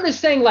did. But I'm just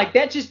saying,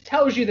 that just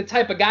tells you the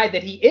type of guy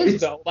that he is,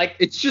 though.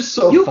 It's just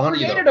so funny.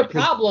 You created a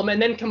problem and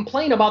then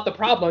complain about the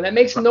problem. That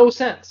makes no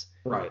sense.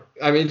 Right.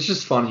 I mean, it's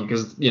just funny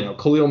because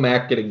Khalil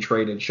Mack getting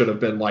traded should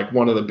have been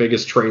one of the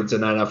biggest trades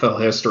in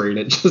NFL history, and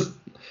it just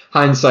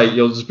hindsight,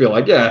 you'll just be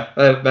like, yeah,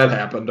 that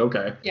happened.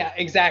 Okay. Yeah,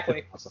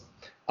 exactly. Awesome.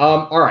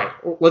 All right,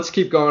 let's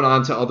keep going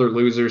on to other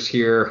losers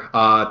here.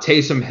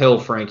 Taysom Hill,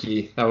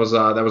 Frankie, that was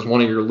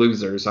one of your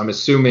losers. I'm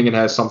assuming it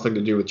has something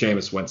to do with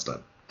Jameis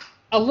Winston.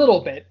 A little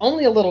bit,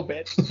 only a little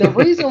bit. The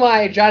reason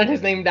why I jotted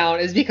his name down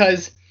is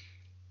because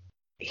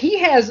he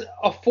has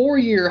a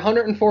 4-year,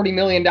 $140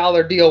 million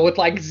deal with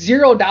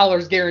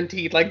 $0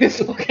 guaranteed. This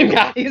fucking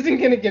guy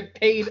isn't gonna get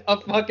paid a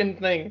fucking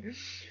thing.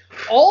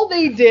 All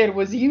they did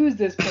was use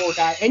this poor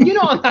guy, and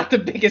I'm not the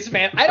biggest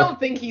fan. I don't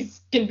think he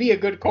can be a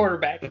good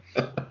quarterback.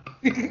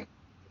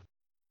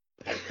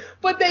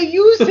 But they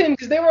used him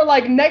because they were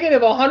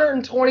negative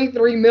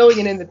 $123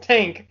 million in the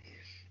tank,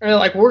 and they're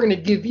like, we're gonna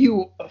give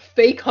you a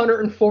fake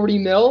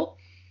 $140 million,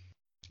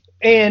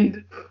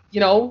 and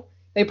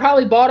they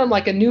probably bought him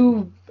a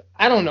new,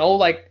 I don't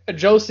know, a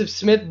Joseph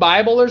Smith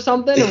Bible or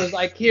something, and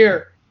was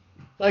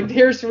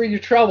here's for your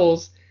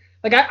troubles.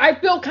 I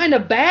feel kind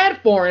of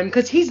bad for him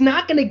because he's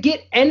not gonna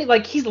get any,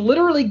 he's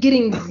literally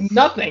getting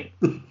nothing.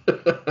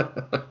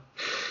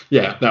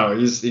 Yeah, no,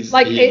 he's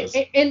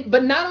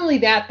but not only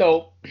that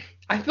though,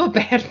 I feel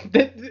bad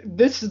that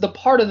this is the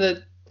part of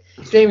the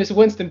Jameis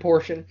Winston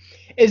portion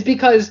is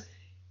because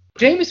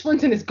Jameis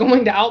Winston is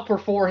going to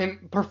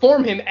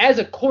perform him as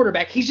a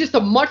quarterback. He's just a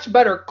much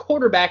better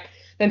quarterback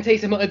than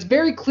Taysom Hill. It's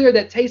very clear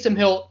that Taysom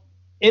Hill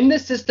in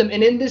this system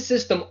and in this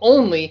system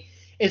only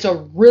is a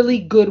really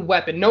good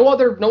weapon. No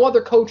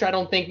other coach, I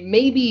don't think,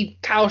 maybe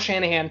Kyle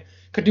Shanahan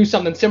could do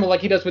something similar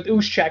like he does with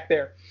Juszczyk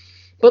there.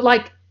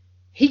 But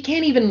he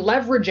can't even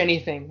leverage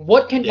anything.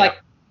 What can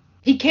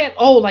he can't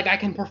I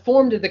can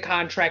perform to the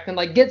contract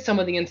and get some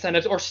of the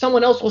incentives or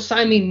someone else will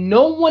sign me.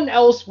 No one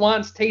else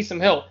wants Taysom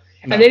Hill.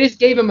 No. And they just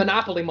gave him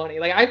monopoly money.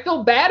 I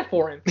feel bad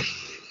for him.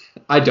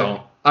 I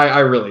don't. I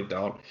really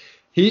don't.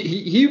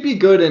 He'd be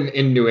good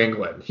in New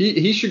England.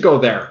 He should go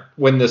there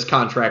when this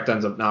contract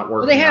ends up not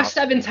working. Well, they have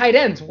 7 tight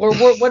ends. What?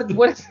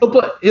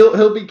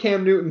 He'll be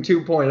Cam Newton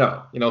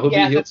 2.0.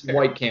 He'll be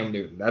white Cam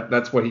Newton.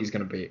 That's what he's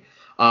gonna be.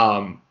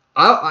 I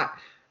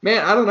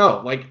don't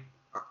know.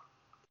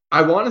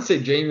 I want to say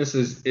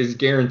Jameis is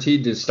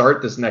guaranteed to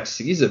start this next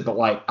season, but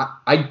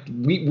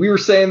we were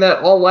saying that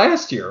all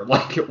last year.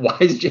 Why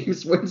is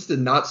Jameis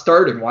Winston not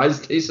starting? Why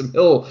is Taysom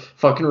Hill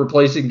fucking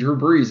replacing Drew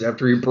Brees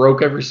after he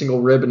broke every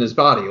single rib in his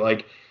body?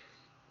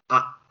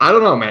 I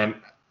don't know, man.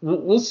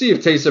 We'll see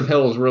if Taysom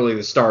Hill is really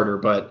the starter,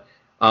 but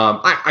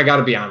I got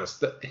to be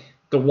honest.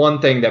 The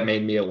one thing that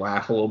made me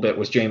laugh a little bit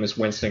was Jameis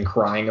Winston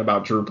crying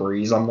about Drew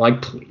Brees. I'm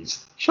like,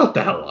 please, shut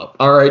the hell up.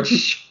 All right,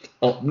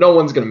 no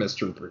one's gonna miss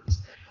Drew Brees.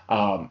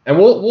 And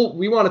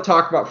we want to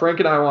talk about, Frank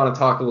and I want to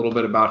talk a little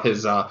bit about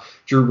his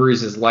Drew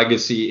Brees'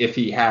 legacy if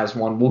he has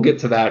one. We'll get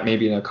to that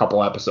maybe in a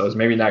couple episodes,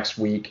 maybe next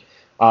week.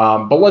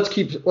 But let's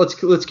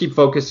keep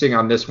focusing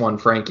on this one,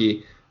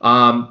 Frankie.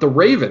 The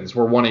Ravens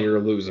were one of your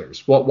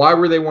losers. Why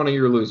were they one of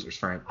your losers,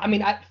 Frank? I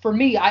mean, for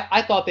me,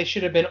 I thought they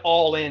should have been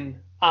all in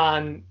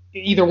on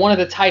either one of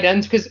the tight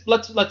ends because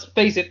let's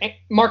face it,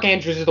 Mark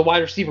Andrews is the wide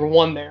receiver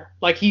 1 there.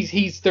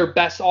 He's their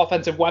best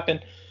offensive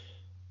weapon.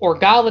 Or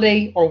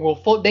Galladay or Will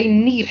Fuller, they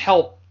need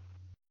help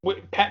with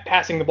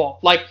passing the ball.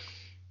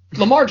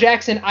 Lamar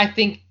Jackson, I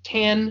think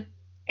can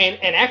and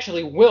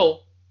actually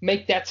will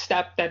make that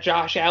step that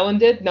Josh Allen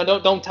did. Now,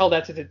 don't tell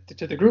that to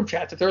the group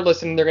chats. If they're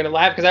listening, they're gonna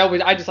laugh because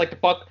I just like to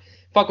fuck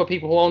fuck with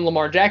people who own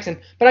Lamar Jackson,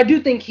 but I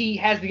do think he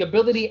has the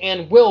ability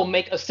and will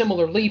make a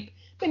similar leap.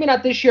 Maybe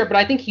not this year, but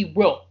I think he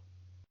will.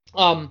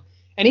 And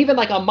even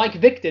like a Mike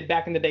Vick did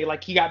back in the day,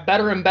 like he got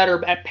better and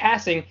better at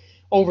passing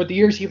over the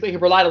years. He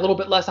relied a little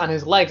bit less on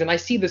his legs, and I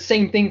see the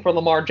same thing for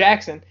Lamar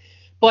Jackson.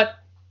 But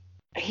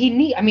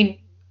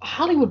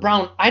Hollywood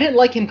Brown, I didn't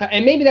like him,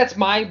 and maybe that's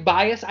my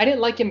bias. I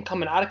didn't like him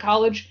coming out of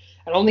college.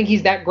 I don't think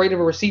he's that great of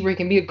a receiver. He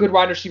can be a good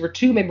wide receiver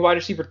 2, maybe wide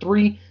receiver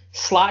 3,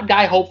 slot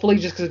guy, hopefully,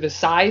 just because of his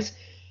size.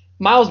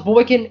 Miles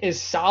Boykin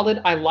is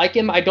solid. I like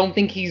him. I don't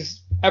think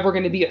he's ever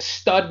going to be a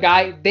stud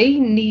guy. They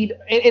need,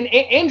 and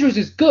Andrews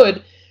is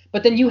good,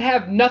 but then you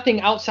have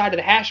nothing outside of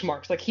the hash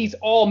marks. Like, he's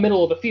all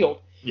middle of the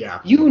field.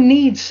 Yeah. You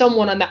need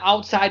someone on the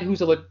outside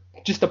who's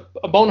just a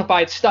bona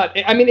fide stud.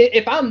 I mean,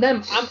 if I'm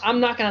them, I'm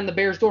knocking on the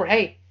Bears' door.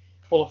 Hey,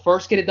 will a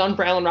first get it done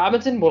for Allen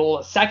Robinson? Will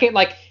a second?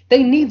 Like,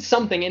 they need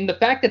something. And the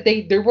fact that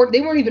they weren't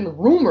even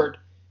rumored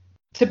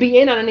to be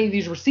in on any of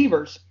these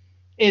receivers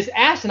is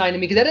asinine to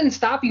me, because that didn't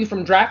stop you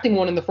from drafting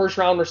one in the first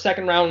round or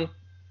second round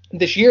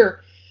this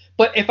year.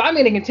 But if I'm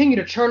going to continue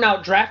to churn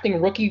out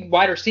drafting rookie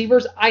wide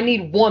receivers, I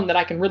need one that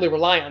I can really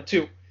rely on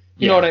too.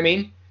 You know what I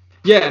mean?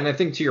 Yeah, and I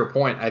think to your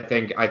point, I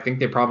think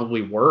they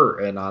probably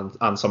were in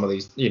on some of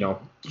these,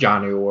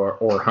 Jonnu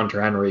or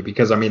Hunter Henry,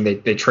 because I mean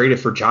they traded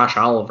for Josh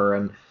Oliver,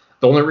 and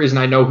the only reason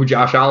I know who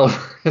Josh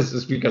Oliver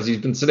is because he's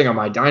been sitting on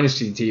my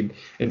dynasty team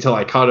until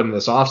I cut him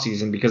this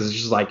offseason, because it's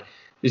just like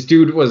this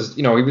dude was,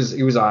 he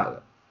was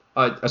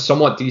a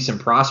somewhat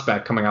decent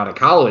prospect coming out of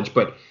college,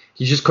 but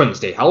he just couldn't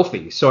stay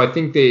healthy. So I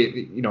think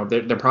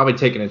they're probably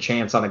taking a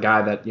chance on a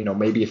guy that,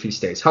 maybe if he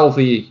stays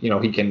healthy,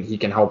 he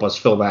can help us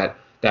fill that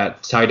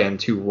tight end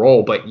 2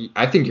 role. But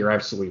I think you're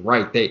absolutely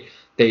right.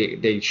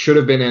 They should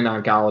have been in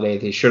on Golladay.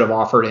 They should have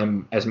offered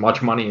him as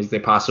much money as they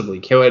possibly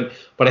could.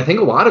 But I think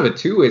a lot of it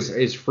too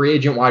is free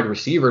agent wide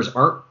receivers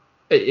aren't,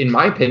 in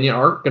my opinion,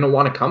 going to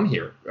want to come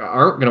here,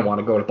 aren't going to want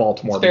to go to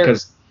Baltimore,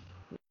 because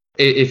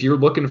if you're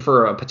looking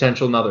for a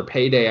potential another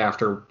payday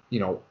after,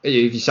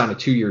 if you sign a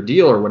 2-year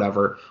deal or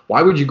whatever,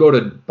 why would you go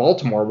to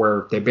Baltimore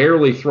where they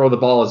barely throw the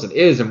ball as it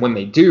is, and when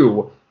they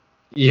do,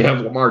 you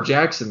have Lamar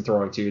Jackson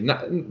throwing to you?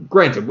 Now,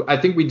 granted, I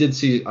think we did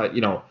see,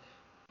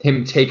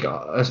 him take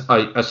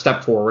a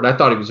step forward. I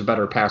thought he was a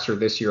better passer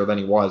this year than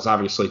he was,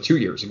 obviously, 2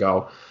 years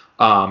ago.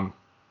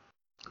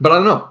 But I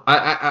don't know.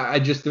 I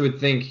just would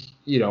think,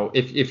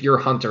 if you're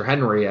Hunter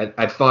Henry,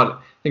 I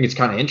think it's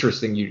kind of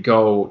interesting. You'd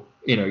go,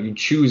 you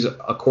choose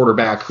a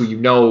quarterback who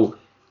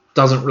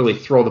doesn't really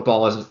throw the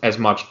ball as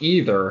much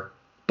either,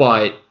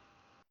 but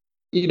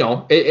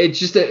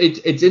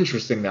it's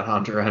interesting that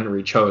Hunter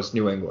Henry chose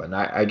New England.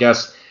 I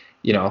guess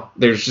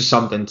there's just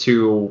something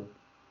to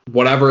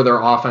whatever their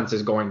offense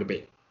is going to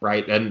be,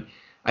 right? And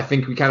I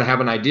think we kind of have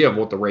an idea of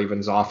what the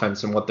Ravens'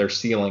 offense and what their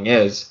ceiling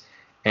is,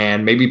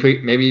 and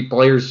maybe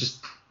players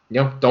just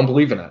don't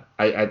believe in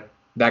it.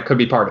 That could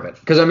be part of it,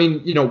 because I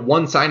mean,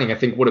 one signing I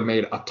think would have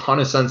made a ton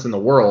of sense in the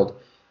world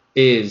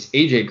is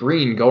AJ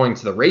Green going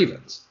to the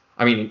Ravens.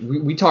 I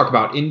mean, we talk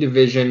about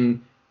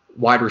in-division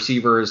wide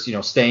receivers,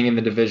 staying in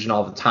the division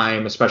all the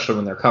time, especially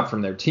when they're cut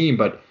from their team.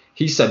 But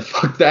he said,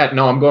 fuck that.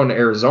 No, I'm going to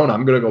Arizona.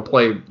 I'm going to go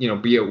play,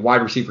 be a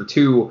wide receiver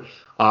 2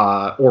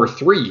 or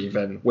 3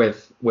 even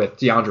with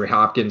DeAndre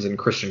Hopkins and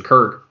Christian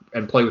Kirk,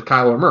 and play with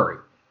Kyler Murray,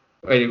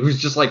 who's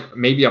just like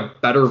maybe a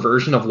better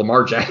version of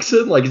Lamar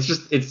Jackson. Like,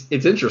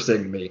 it's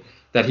interesting to me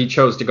that he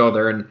chose to go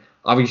there. And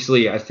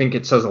obviously, I think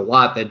it says a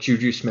lot that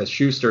Juju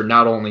Smith-Schuster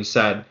not only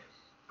said,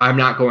 I'm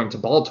not going to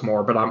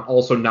Baltimore, but I'm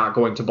also not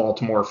going to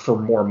Baltimore for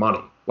more money.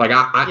 Like,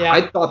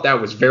 I thought that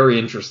was very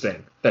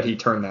interesting that he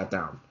turned that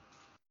down.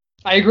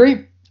 I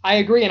agree.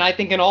 And I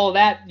think in all of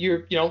that,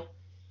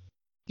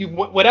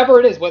 whatever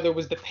it is, whether it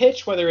was the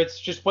pitch, whether it's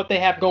just what they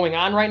have going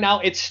on right now,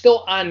 it's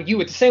still on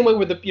you. It's the same way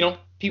with the,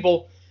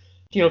 people,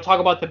 talk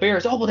about the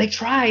Bears. Oh, well, they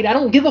tried. I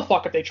don't give a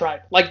fuck if they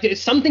tried. Like,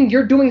 it's something,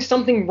 you're doing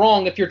something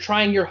wrong if you're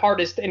trying your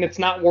hardest and it's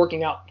not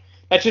working out.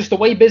 That's just the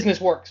way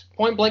business works.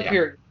 Point blank,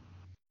 period.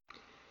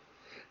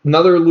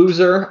 Another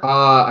loser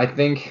I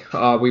think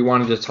we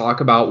wanted to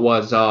talk about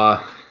was,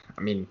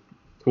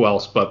 who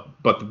else but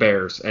the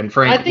Bears? And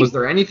Frank, was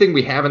there anything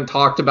we haven't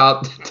talked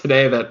about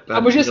today that I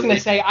was just going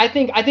to say, I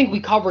think we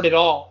covered it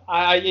all.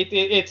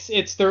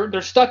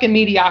 They're stuck in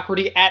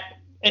mediocrity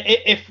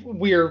if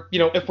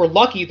we're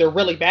lucky, they're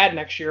really bad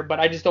next year, but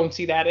I just don't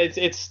see that.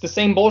 It's the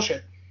same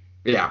bullshit.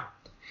 Yeah.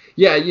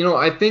 Yeah,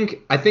 I think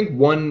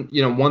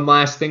one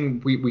last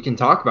thing we can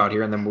talk about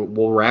here, and then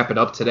we'll wrap it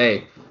up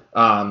today.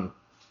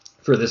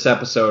 For this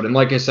episode. And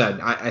like I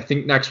said, I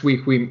think next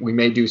week we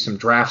may do some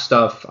draft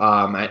stuff.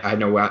 I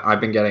know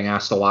I've been getting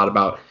asked a lot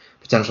about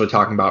potentially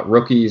talking about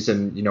rookies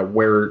and,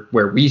 where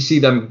we see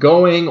them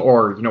going,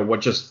 or,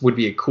 what just would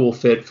be a cool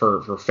fit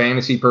for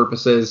fantasy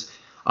purposes.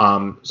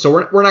 So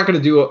we're not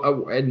going to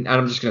do, and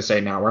I'm just going to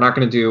say now, we're not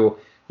going to do,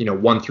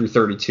 1 through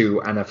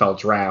 32 NFL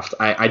draft.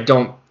 I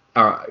don't,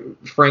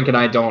 Frank and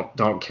I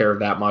don't care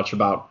that much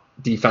about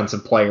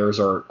defensive players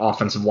or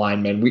offensive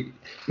linemen.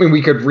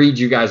 We could read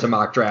you guys a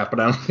mock draft, but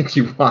I don't think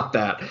you want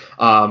that.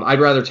 I'd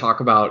rather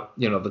talk about,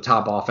 the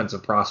top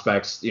offensive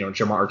prospects,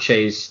 Jamar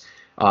Chase,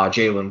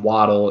 Jalen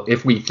Waddle,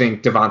 if we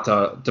think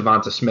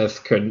Devonta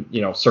Smith could,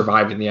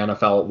 survive in the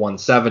NFL at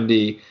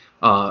 170.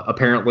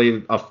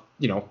 Apparently,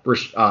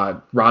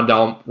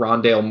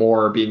 Rondale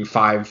Moore being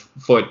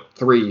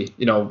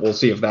 5'3", we'll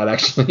see if that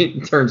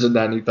actually turns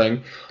into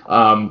anything.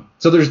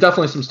 So there's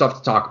definitely some stuff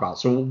to talk about.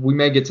 So we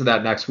may get to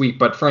that next week.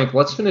 But Frank,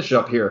 let's finish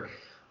up here.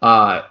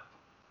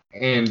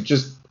 And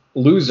just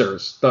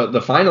losers.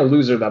 The final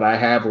loser that I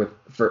have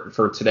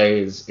for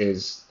today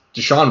is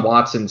Deshaun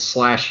Watson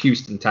 /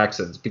 Houston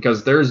Texans,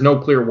 because there is no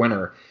clear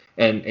winner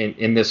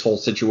in this whole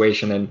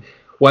situation. And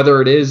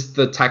whether it is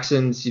the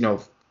Texans,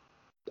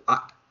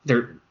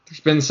 there's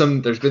been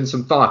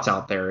some thoughts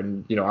out there,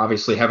 and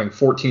obviously having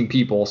 14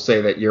 people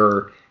say that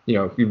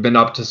you've been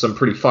up to some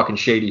pretty fucking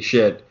shady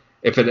shit.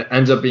 If it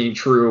ends up being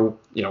true,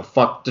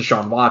 fuck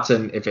Deshaun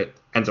Watson. If it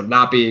ends up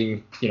not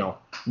being,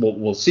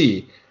 we'll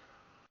see.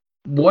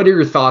 What are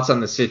your thoughts on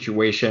the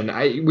situation?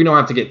 We don't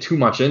have to get too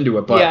much into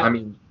it, but yeah. I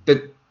mean,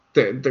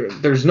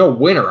 there's no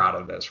winner out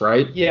of this,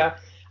 right? Yeah.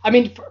 I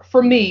mean,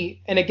 for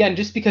me, and again,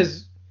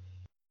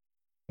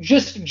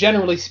 just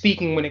generally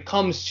speaking, when it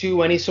comes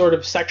to any sort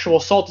of sexual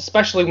assault,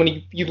 especially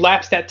when you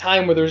lapse that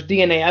time where there's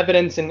DNA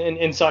evidence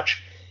and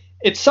such,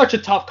 it's such a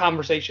tough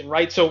conversation,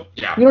 right? So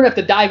yeah. We don't have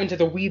to dive into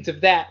the weeds of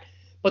that.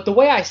 But the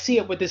way I see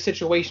it with this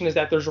situation is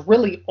that there's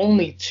really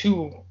only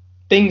two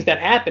things that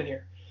happen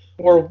here.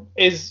 Or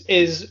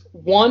is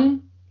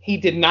one, he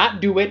did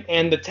not do it,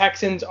 and the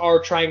Texans are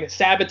trying to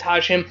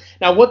sabotage him.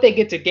 Now, what they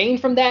get to gain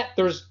from that,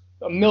 there's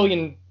a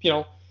million,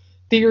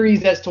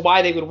 theories as to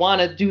why they would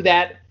want to do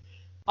that.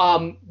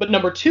 But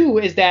number two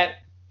is that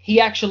he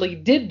actually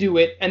did do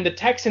it, and the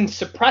Texans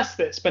suppressed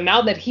this. But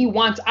now that he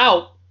wants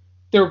out,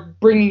 they're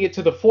bringing it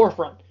to the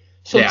forefront.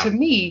 So yeah. To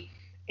me,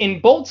 in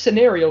both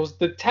scenarios,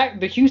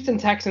 the Houston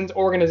Texans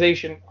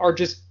organization are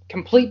just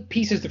complete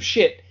pieces of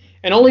shit.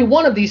 And only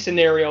one of these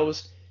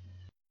scenarios,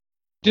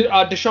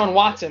 Deshaun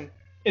Watson,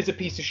 is a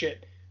piece of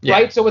shit, yeah.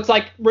 Right? So it's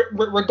like,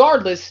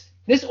 regardless,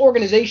 this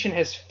organization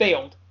has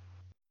failed.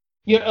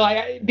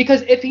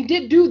 Because if he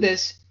did do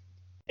this,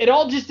 it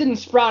all just didn't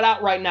sprout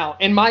out right now,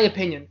 in my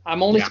opinion.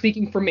 I'm only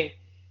speaking for me.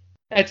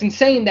 It's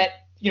insane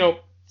that,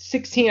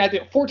 16, I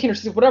think 14 or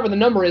 16, whatever the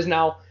number is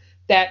now,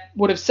 that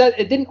would have said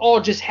it didn't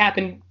all just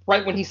happen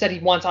right when he said he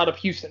wants out of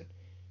Houston.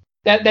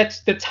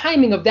 That's the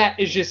timing of that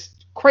is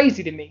just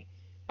crazy to me.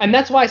 And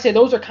that's why I say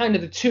those are kind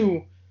of the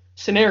two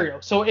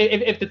scenarios. So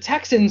if the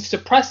Texans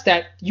suppress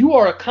that, you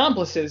are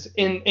accomplices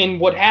in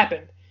what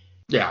happened.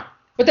 Yeah.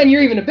 But then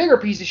you're even a bigger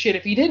piece of shit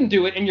if he didn't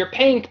do it, and you're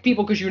paying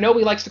people because he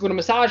likes to go to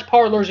massage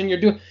parlors, and you're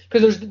doing,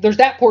 because there's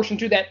that portion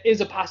too that is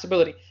a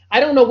possibility. I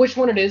don't know which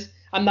one it is.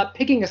 I'm not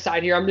picking a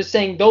side here. I'm just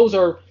saying those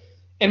are,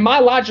 in my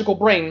logical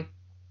brain,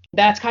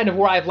 that's kind of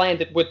where I've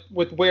landed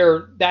with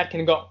where that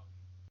can go.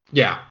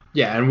 Yeah,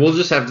 and we'll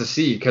just have to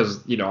see,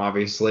 because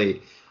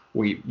obviously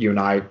you and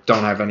I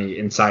don't have any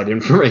inside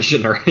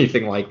information or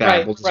anything like that.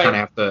 Right, we'll just kind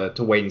of have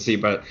to wait and see.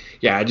 But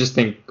yeah, I just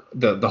think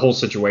the whole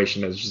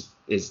situation is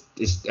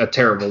a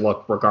terrible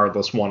look,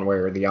 regardless one way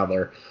or the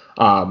other.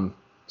 So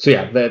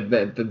yeah,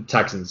 the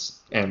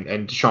Texans and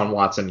Deshaun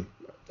Watson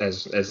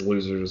as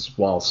losers as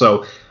well.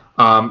 So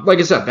like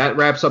I said, that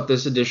wraps up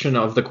this edition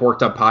of the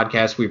Corked Up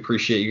Podcast. We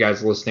appreciate you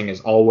guys listening as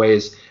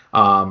always.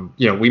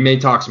 We may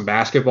talk some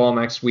basketball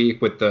next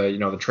week with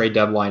the trade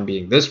deadline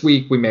being this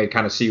week. We may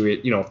kind of see,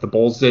 if the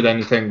Bulls did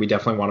anything. We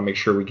definitely want to make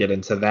sure we get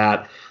into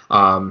that,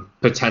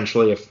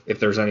 potentially if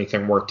there's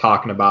anything worth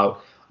talking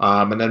about.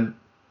 And then,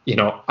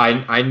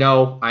 I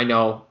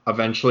know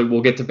eventually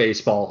we'll get to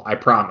baseball. I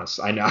promise.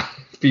 I know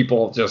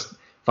people just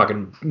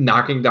fucking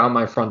knocking down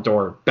my front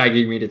door,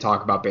 begging me to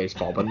talk about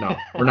baseball, but no,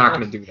 we're not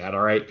going to do that.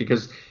 All right.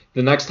 Because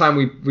the next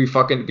time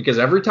because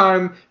every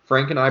time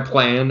Frank and I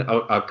plan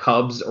a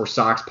Cubs or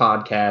Sox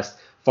podcast,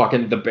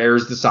 fucking the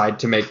Bears decide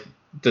to make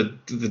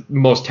the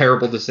most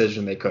terrible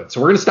decision they could. So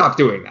we're going to stop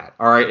doing that.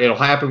 All right. It'll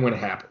happen when it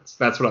happens.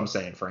 That's what I'm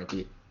saying,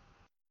 Frankie.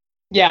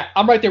 Yeah,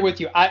 I'm right there with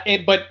you.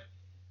 But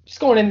just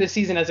going into the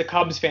season as a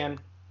Cubs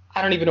fan,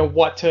 I don't even know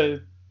what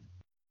to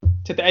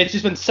it's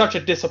just been such a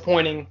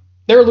disappointing.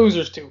 They're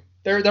losers too.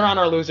 They're on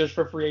our losers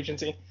for free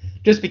agency,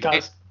 just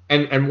because.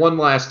 And one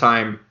last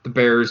time, the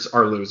Bears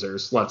are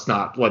losers.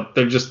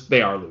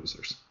 They are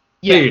losers.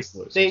 Yeah,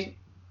 losers.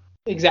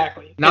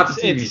 Exactly. Not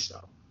the TV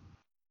stuff.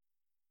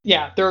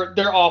 Yeah,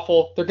 they're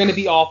awful. They're going to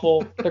be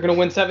awful. They're going to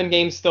win 7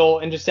 games still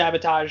and just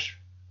sabotage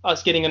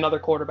us getting another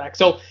quarterback.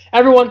 So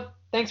everyone,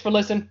 thanks for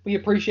listening. We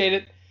appreciate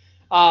it.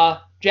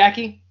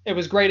 Jackie, it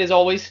was great as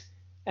always,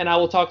 and I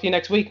will talk to you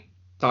next week.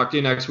 Talk to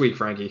you next week,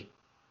 Frankie.